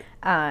 Right.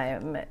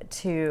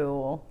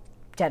 To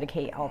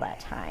dedicate all that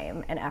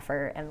time and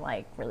effort and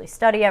like really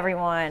study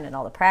everyone and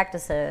all the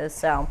practices.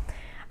 So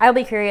I'll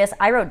be curious.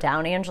 I wrote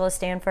down Angela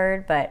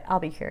Stanford, but I'll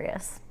be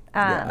curious.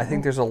 I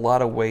think there's a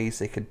lot of ways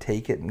they could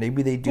take it.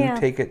 Maybe they do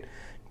take it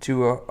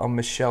to a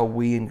Michelle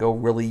Wee and go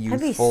really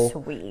youthful.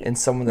 That'd be sweet. And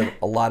someone that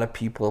a lot of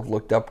people have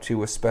looked up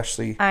to,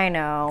 especially I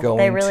know. going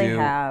They really to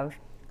have.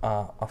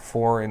 A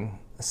foreign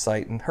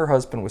site. And her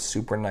husband was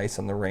super nice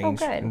on the range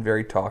good. and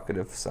very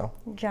talkative. So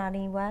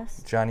Johnny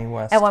West. Johnny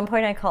West. At one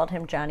point I called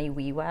him Johnny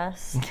Wee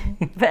West.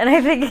 And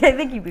I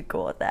think he'd be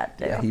cool with that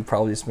too. Yeah, he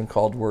probably just been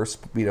called worse,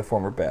 being a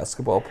former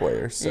basketball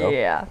player. So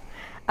Yeah.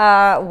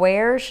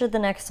 Where should the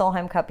next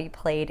Solheim Cup be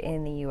played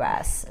in the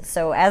U.S.?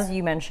 So as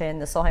you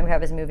mentioned, the Solheim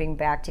Cup is moving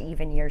back to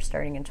even years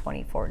starting in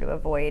 24 to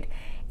avoid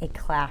a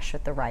clash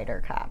with the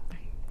Ryder Cup.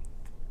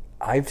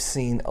 I've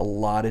seen a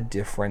lot of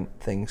different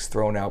things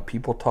thrown out.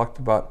 People talked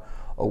about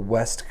a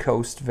West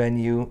Coast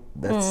venue.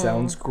 That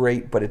sounds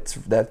great, but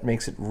that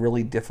makes it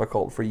really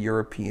difficult for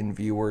European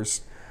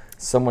viewers.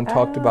 Someone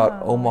talked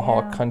about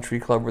Omaha Country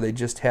Club where they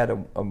just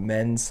had a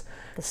men's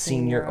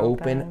senior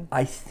open.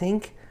 I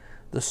think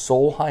the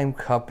Solheim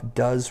Cup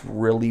does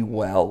really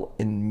well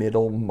in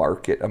middle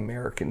market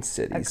American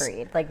cities.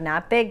 Agreed. Like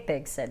not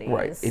big cities.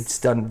 Right. It's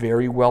done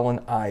very well in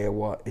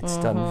Iowa. It's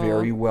done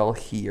very well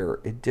here.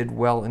 It did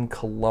well in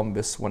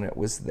Columbus when it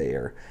was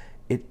there.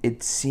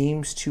 It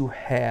seems to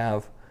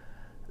have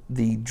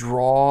the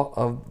draw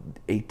of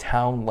a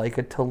town like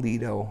a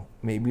Toledo,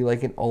 maybe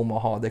like an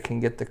Omaha, that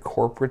can get the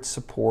corporate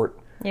support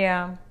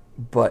Yeah.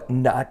 but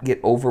not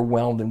get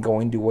overwhelmed and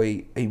going to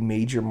a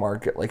major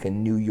market like a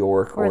New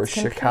York or it's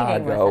competing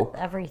Chicago with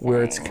everything.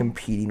 where it's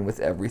competing with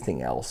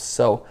everything else.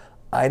 So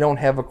I don't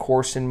have a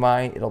course in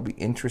mind. It'll be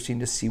interesting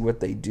to see what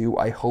they do.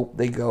 I hope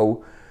they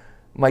go.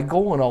 My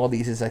goal in all of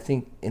these is, I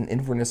think, and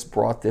Inverness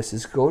brought this,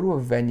 is go to a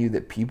venue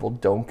that people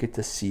don't get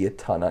to see a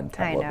ton on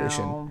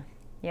television. I know.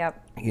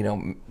 Yep. You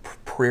know,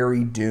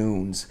 Prairie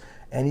Dunes,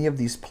 any of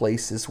these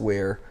places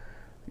where,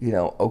 you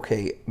know,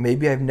 okay,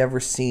 maybe I've never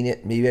seen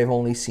it. Maybe I've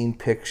only seen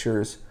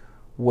pictures.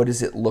 What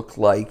does it look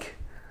like?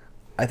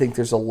 I think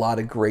there's a lot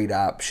of great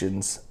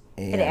options.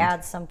 And It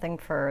adds something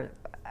for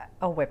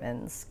a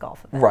women's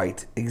golf event.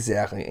 right,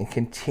 exactly. And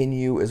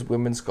continue as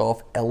women's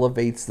golf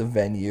elevates the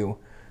venue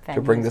to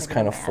bring Venues this are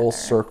kind gonna of full matter.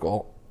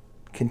 circle,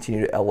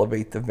 continue to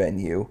elevate the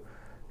venue,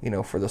 you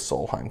know, for the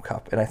Solheim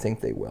Cup. And I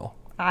think they will.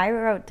 I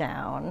wrote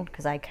down,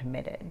 because I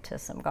committed to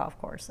some golf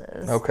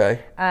courses.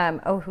 Okay.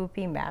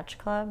 Ohoopee Match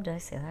Club. Did I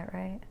say that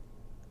right?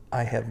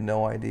 I have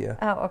no idea.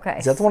 Oh, okay.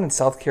 Is that the one in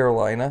South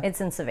Carolina?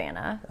 It's in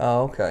Savannah.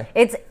 Oh, okay.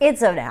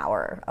 It's an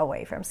hour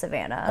away from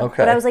Savannah. Okay.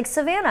 But I was like,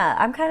 Savannah,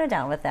 I'm kind of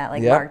down with that,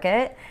 like Yep.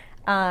 market.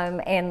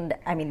 And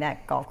I mean,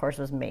 that golf course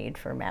was made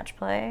for match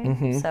play.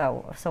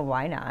 Mm-hmm. So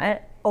why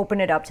not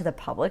open it up to the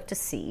public to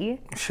see,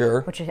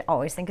 Sure. which I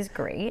always think is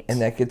great. And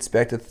that gets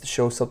back to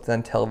show something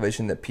on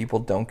television that people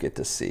don't get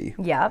to see.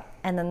 Yep.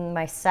 And then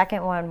my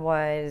second one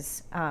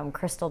was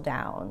Crystal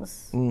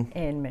Downs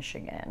in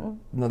Michigan.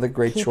 Another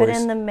great Keep choice.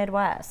 it in the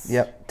Midwest.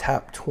 Yep,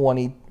 top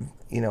 20,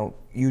 you know,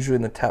 usually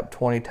in the top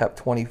 20, top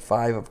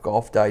 25 of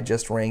Golf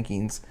Digest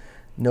rankings.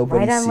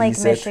 Nobody Right on sees Lake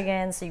it.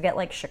 Michigan, so you get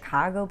like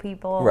Chicago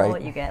people.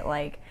 Right. You get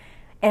like,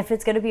 if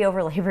it's going to be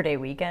over Labor Day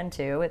weekend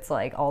too, it's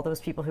like all those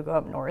people who go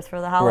up north for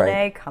the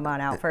holiday come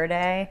on out for a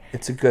day.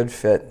 It's a good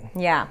fit.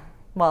 Yeah.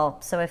 Well,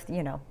 so if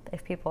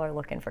people are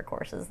looking for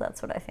courses,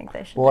 that's what I think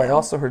they should Well, do. I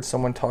also heard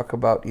someone talk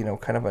about, you know,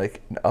 kind of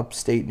like in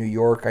upstate New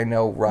York. I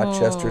know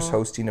Rochester's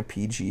hosting a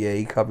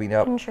PGA coming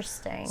up.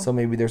 Interesting. So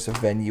maybe there's a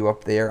venue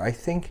up there. I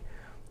think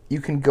you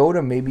can go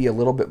to maybe a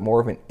little bit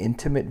more of an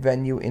intimate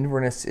venue.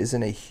 Inverness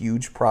isn't a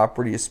huge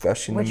property,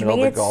 especially in Which the middle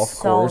made of the it golf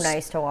so course.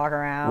 nice to walk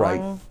around.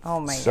 Right. Oh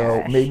my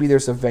So gosh. maybe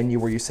there's a venue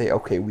where you say,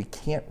 okay, we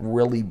can't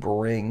really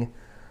bring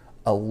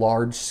a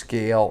large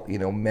scale, you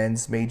know,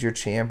 men's major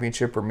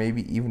championship or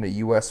maybe even a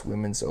U.S.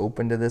 Women's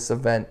Open to this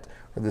event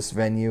or this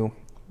venue.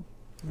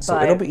 So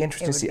But it'll be it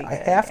interesting to would see. be I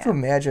good, have to yeah.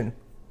 imagine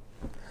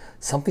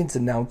something's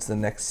announced in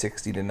the next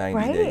 60 to 90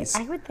 Right? days.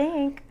 I would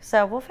think.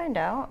 So we'll find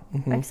out.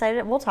 Mm-hmm. I'm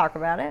excited. We'll talk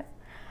about it.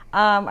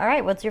 All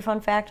right. What's your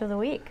fun fact of the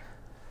week?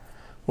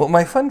 Well,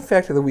 my fun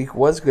fact of the week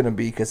was going to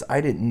be, because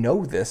I didn't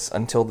know this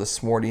until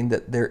this morning,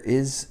 that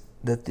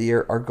they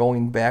are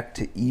going back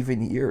to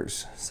even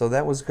years. So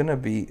that was going to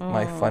be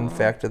my fun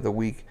fact of the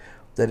week,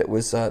 that it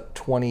was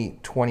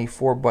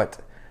 2024. But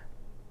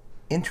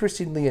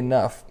interestingly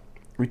enough,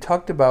 we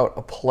talked about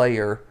a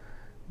player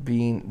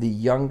being the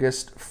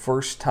youngest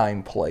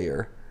first-time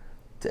player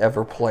to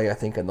ever play, I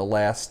think, in the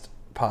last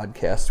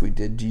podcast we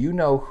did. Do you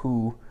know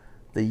who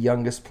the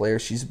youngest player?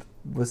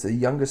 Was the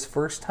youngest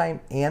first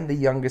time and the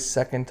youngest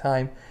second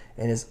time,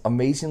 and has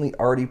amazingly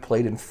already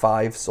played in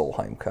 5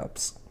 Solheim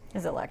Cups.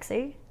 Is it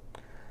Lexi?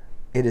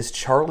 It is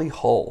Charlie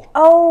Hull.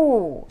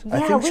 Oh, yeah. I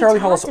think we Charlie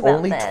talked Hull's about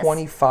only this.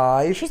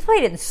 25. She's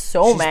played in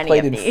so She's many played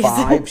of in these.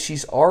 5.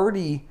 She's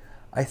already,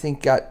 I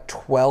think, got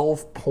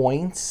 12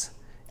 points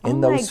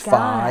in Oh my those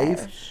 5.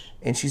 gosh.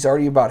 And she's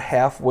already about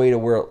halfway to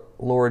where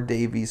Laura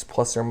Davies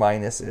plus or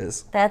minus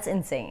is. That's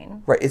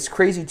insane. Right. It's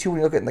crazy, too, when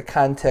you look at it in the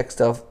context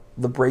of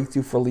the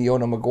breakthrough for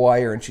Leona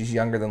Maguire, and she's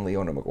younger than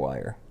Leona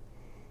Maguire.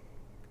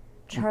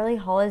 Charlie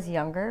Hull is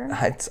younger.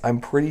 I'm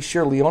pretty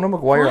sure Leona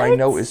Maguire, I What?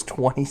 know, is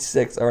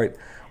 26. All right.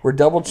 We're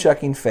double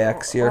checking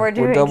facts here. We're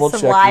doing double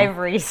some checking. live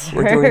research.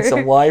 We're doing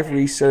some live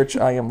research.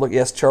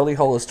 Yes, Charlie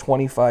Hull is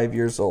 25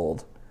 years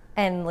old.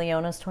 And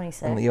Leona's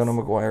 26. And Leona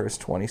Maguire is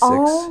 26.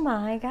 Oh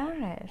my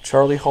gosh.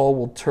 Charlie Hull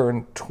will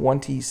turn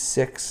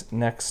 26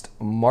 next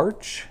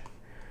March.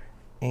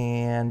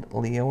 And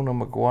Leona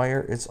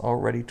Maguire is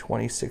already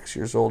 26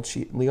 years old.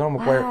 Leona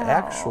Maguire Wow.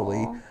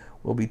 actually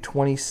will be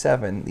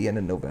 27 the end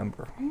of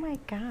November. Oh my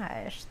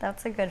gosh.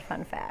 That's a good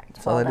fun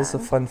fact. So Well that is a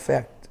done. fun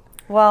fact.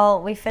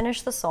 Well, we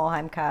finished the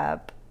Solheim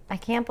Cup. I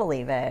can't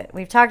believe it.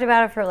 We've talked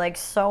about it for like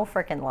so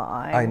freaking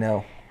long. I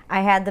know.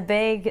 I had the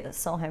big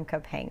Solheim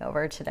Cup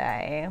hangover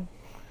today.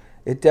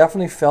 It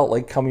definitely felt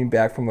like coming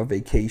back from a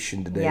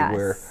vacation today, Yes.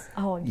 where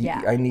Oh,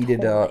 yeah, I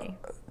needed totally.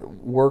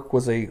 work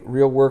was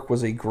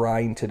a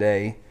grind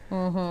today,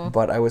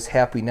 but I was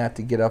happy not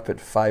to get up at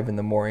 5 in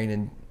the morning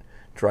and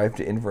drive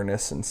to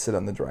Inverness and sit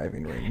on the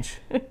driving range.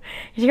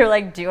 You're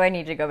like, do I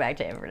need to go back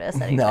to Inverness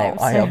anytime No,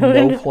 soon? I have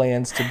no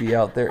plans to be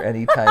out there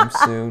anytime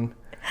soon.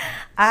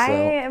 I So-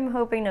 am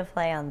hoping to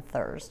play on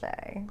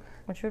Thursday,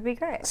 which would be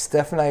great.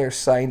 Steph and I are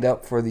signed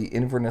up for the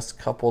Inverness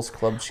Couples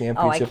Club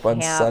Championship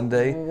on can't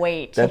Sunday.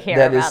 wait to hear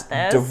that about is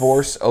this.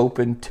 Divorce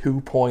Open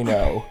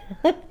 2.0.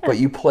 But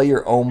you play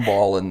your own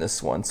ball in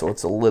this one, so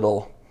it's a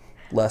little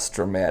less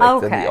dramatic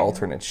than Okay. the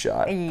alternate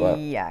shot. But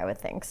Yeah, I would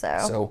think so.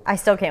 So- I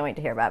still can't wait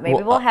to hear about it. Maybe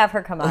Well, we'll have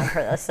her come on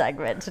for this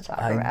segment to talk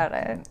I- about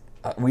it.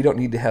 We don't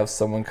need to have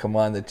someone come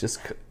on that just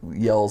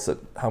yells at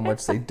how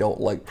much they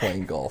don't like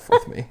playing golf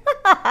with me.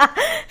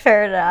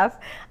 Fair enough.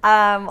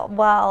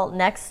 Well,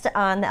 next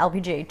on the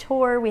LPGA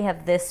Tour, we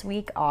have this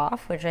week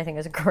off, which I think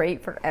is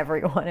great for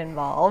everyone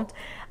involved.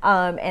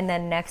 And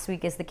then next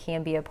week is the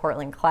Cambia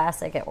Portland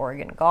Classic at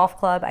Oregon Golf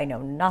Club. I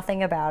know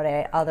nothing about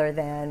it other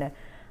than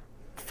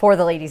For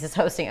the Ladies is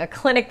hosting a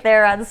clinic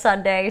there on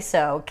Sunday.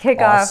 So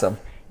Awesome.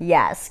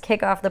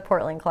 Kick off the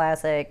Portland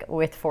Classic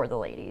with For the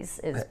Ladies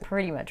is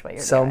pretty much what you're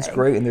doing. Sounds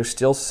great. And there's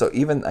still,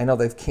 I know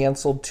they've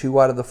canceled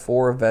 2 out of the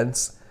 4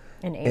 events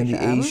in the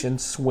Asian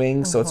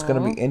swing, so it's going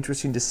to be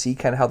interesting to see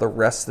kind of how the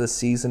rest of the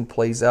season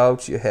plays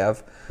out. You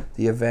have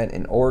the event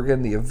in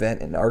Oregon, the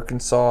event in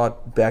Arkansas,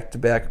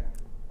 back-to-back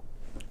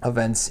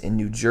events in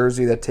New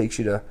Jersey. That takes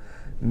you to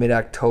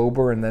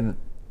mid-October and then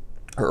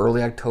or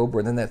early October,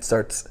 and then that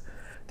starts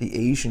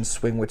the Asian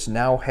swing, which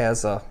now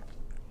has a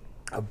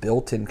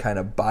built-in kind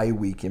of bye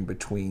week in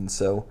between.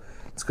 So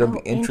it's going to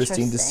be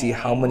interesting to see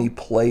how many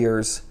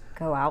players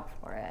go out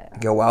for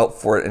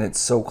it. And it's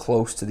so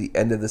close to the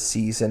end of the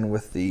season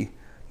with the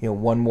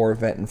one more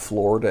event in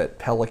Florida at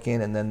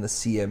Pelican and then the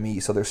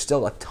CME. So there's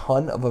still a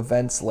ton of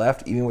events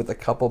left, even with a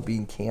couple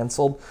being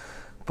canceled.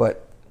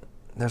 But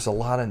there's a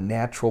lot of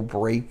natural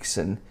breaks,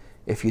 and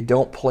if you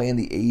don't play in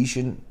the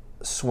Asian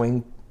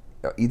swing,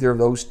 either of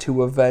those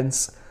 2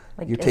 events,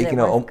 you're taking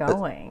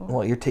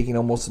you're taking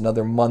almost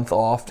another month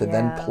off to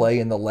then play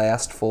in the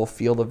last full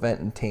field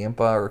event in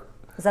Tampa. Or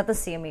is that the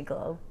CME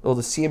Globe? Well,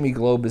 the CME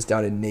Globe is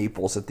down in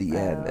Naples at the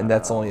end, and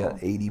that's only an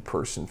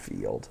 80-person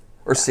field.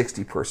 Or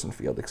 60-person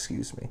field,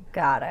 excuse me.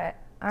 Got it.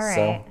 All right.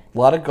 So, a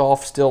lot of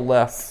golf still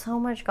left. So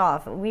much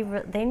golf.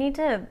 They need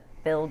to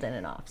build in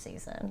an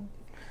off-season.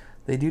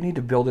 They do need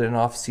to build in an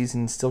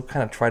off-season and still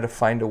kind of try to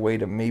find a way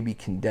to maybe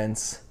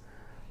condense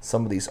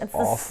some of these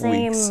off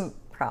weeks. It's the same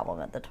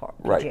problem at the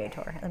PGA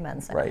Tour, the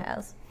men's center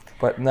has.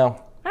 But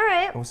no. All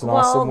right. It was an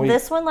awesome week.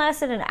 This one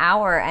lasted an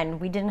hour,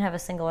 and we didn't have a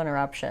single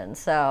interruption.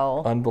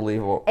 So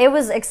unbelievable. It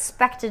was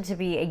expected to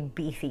be a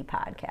beefy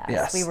podcast.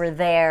 Yes. We were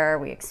there.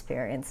 We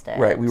experienced it.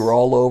 Right. We were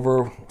all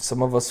over.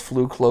 Some of us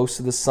flew close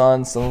to the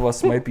sun. Some of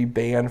us might be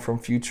banned from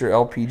future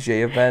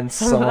LPGA events.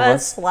 Some of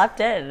us slept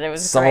in. It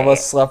was some great. of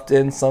us slept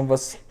in. Some of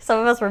us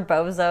were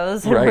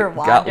bozos and were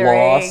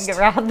wandering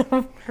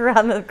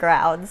around the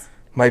crowds.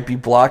 Might be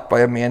blocked by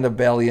Amanda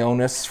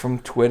Balionis from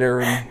Twitter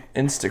and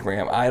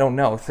Instagram. I don't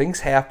know. Things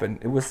happen.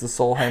 It was the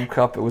Solheim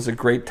Cup. It was a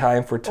great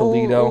time for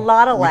Toledo. A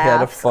lot of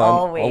laughs. We had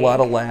all week. A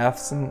lot of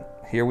laughs, and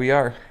here we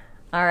are.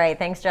 All right.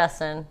 Thanks,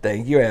 Justin.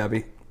 Thank you,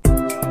 Abby.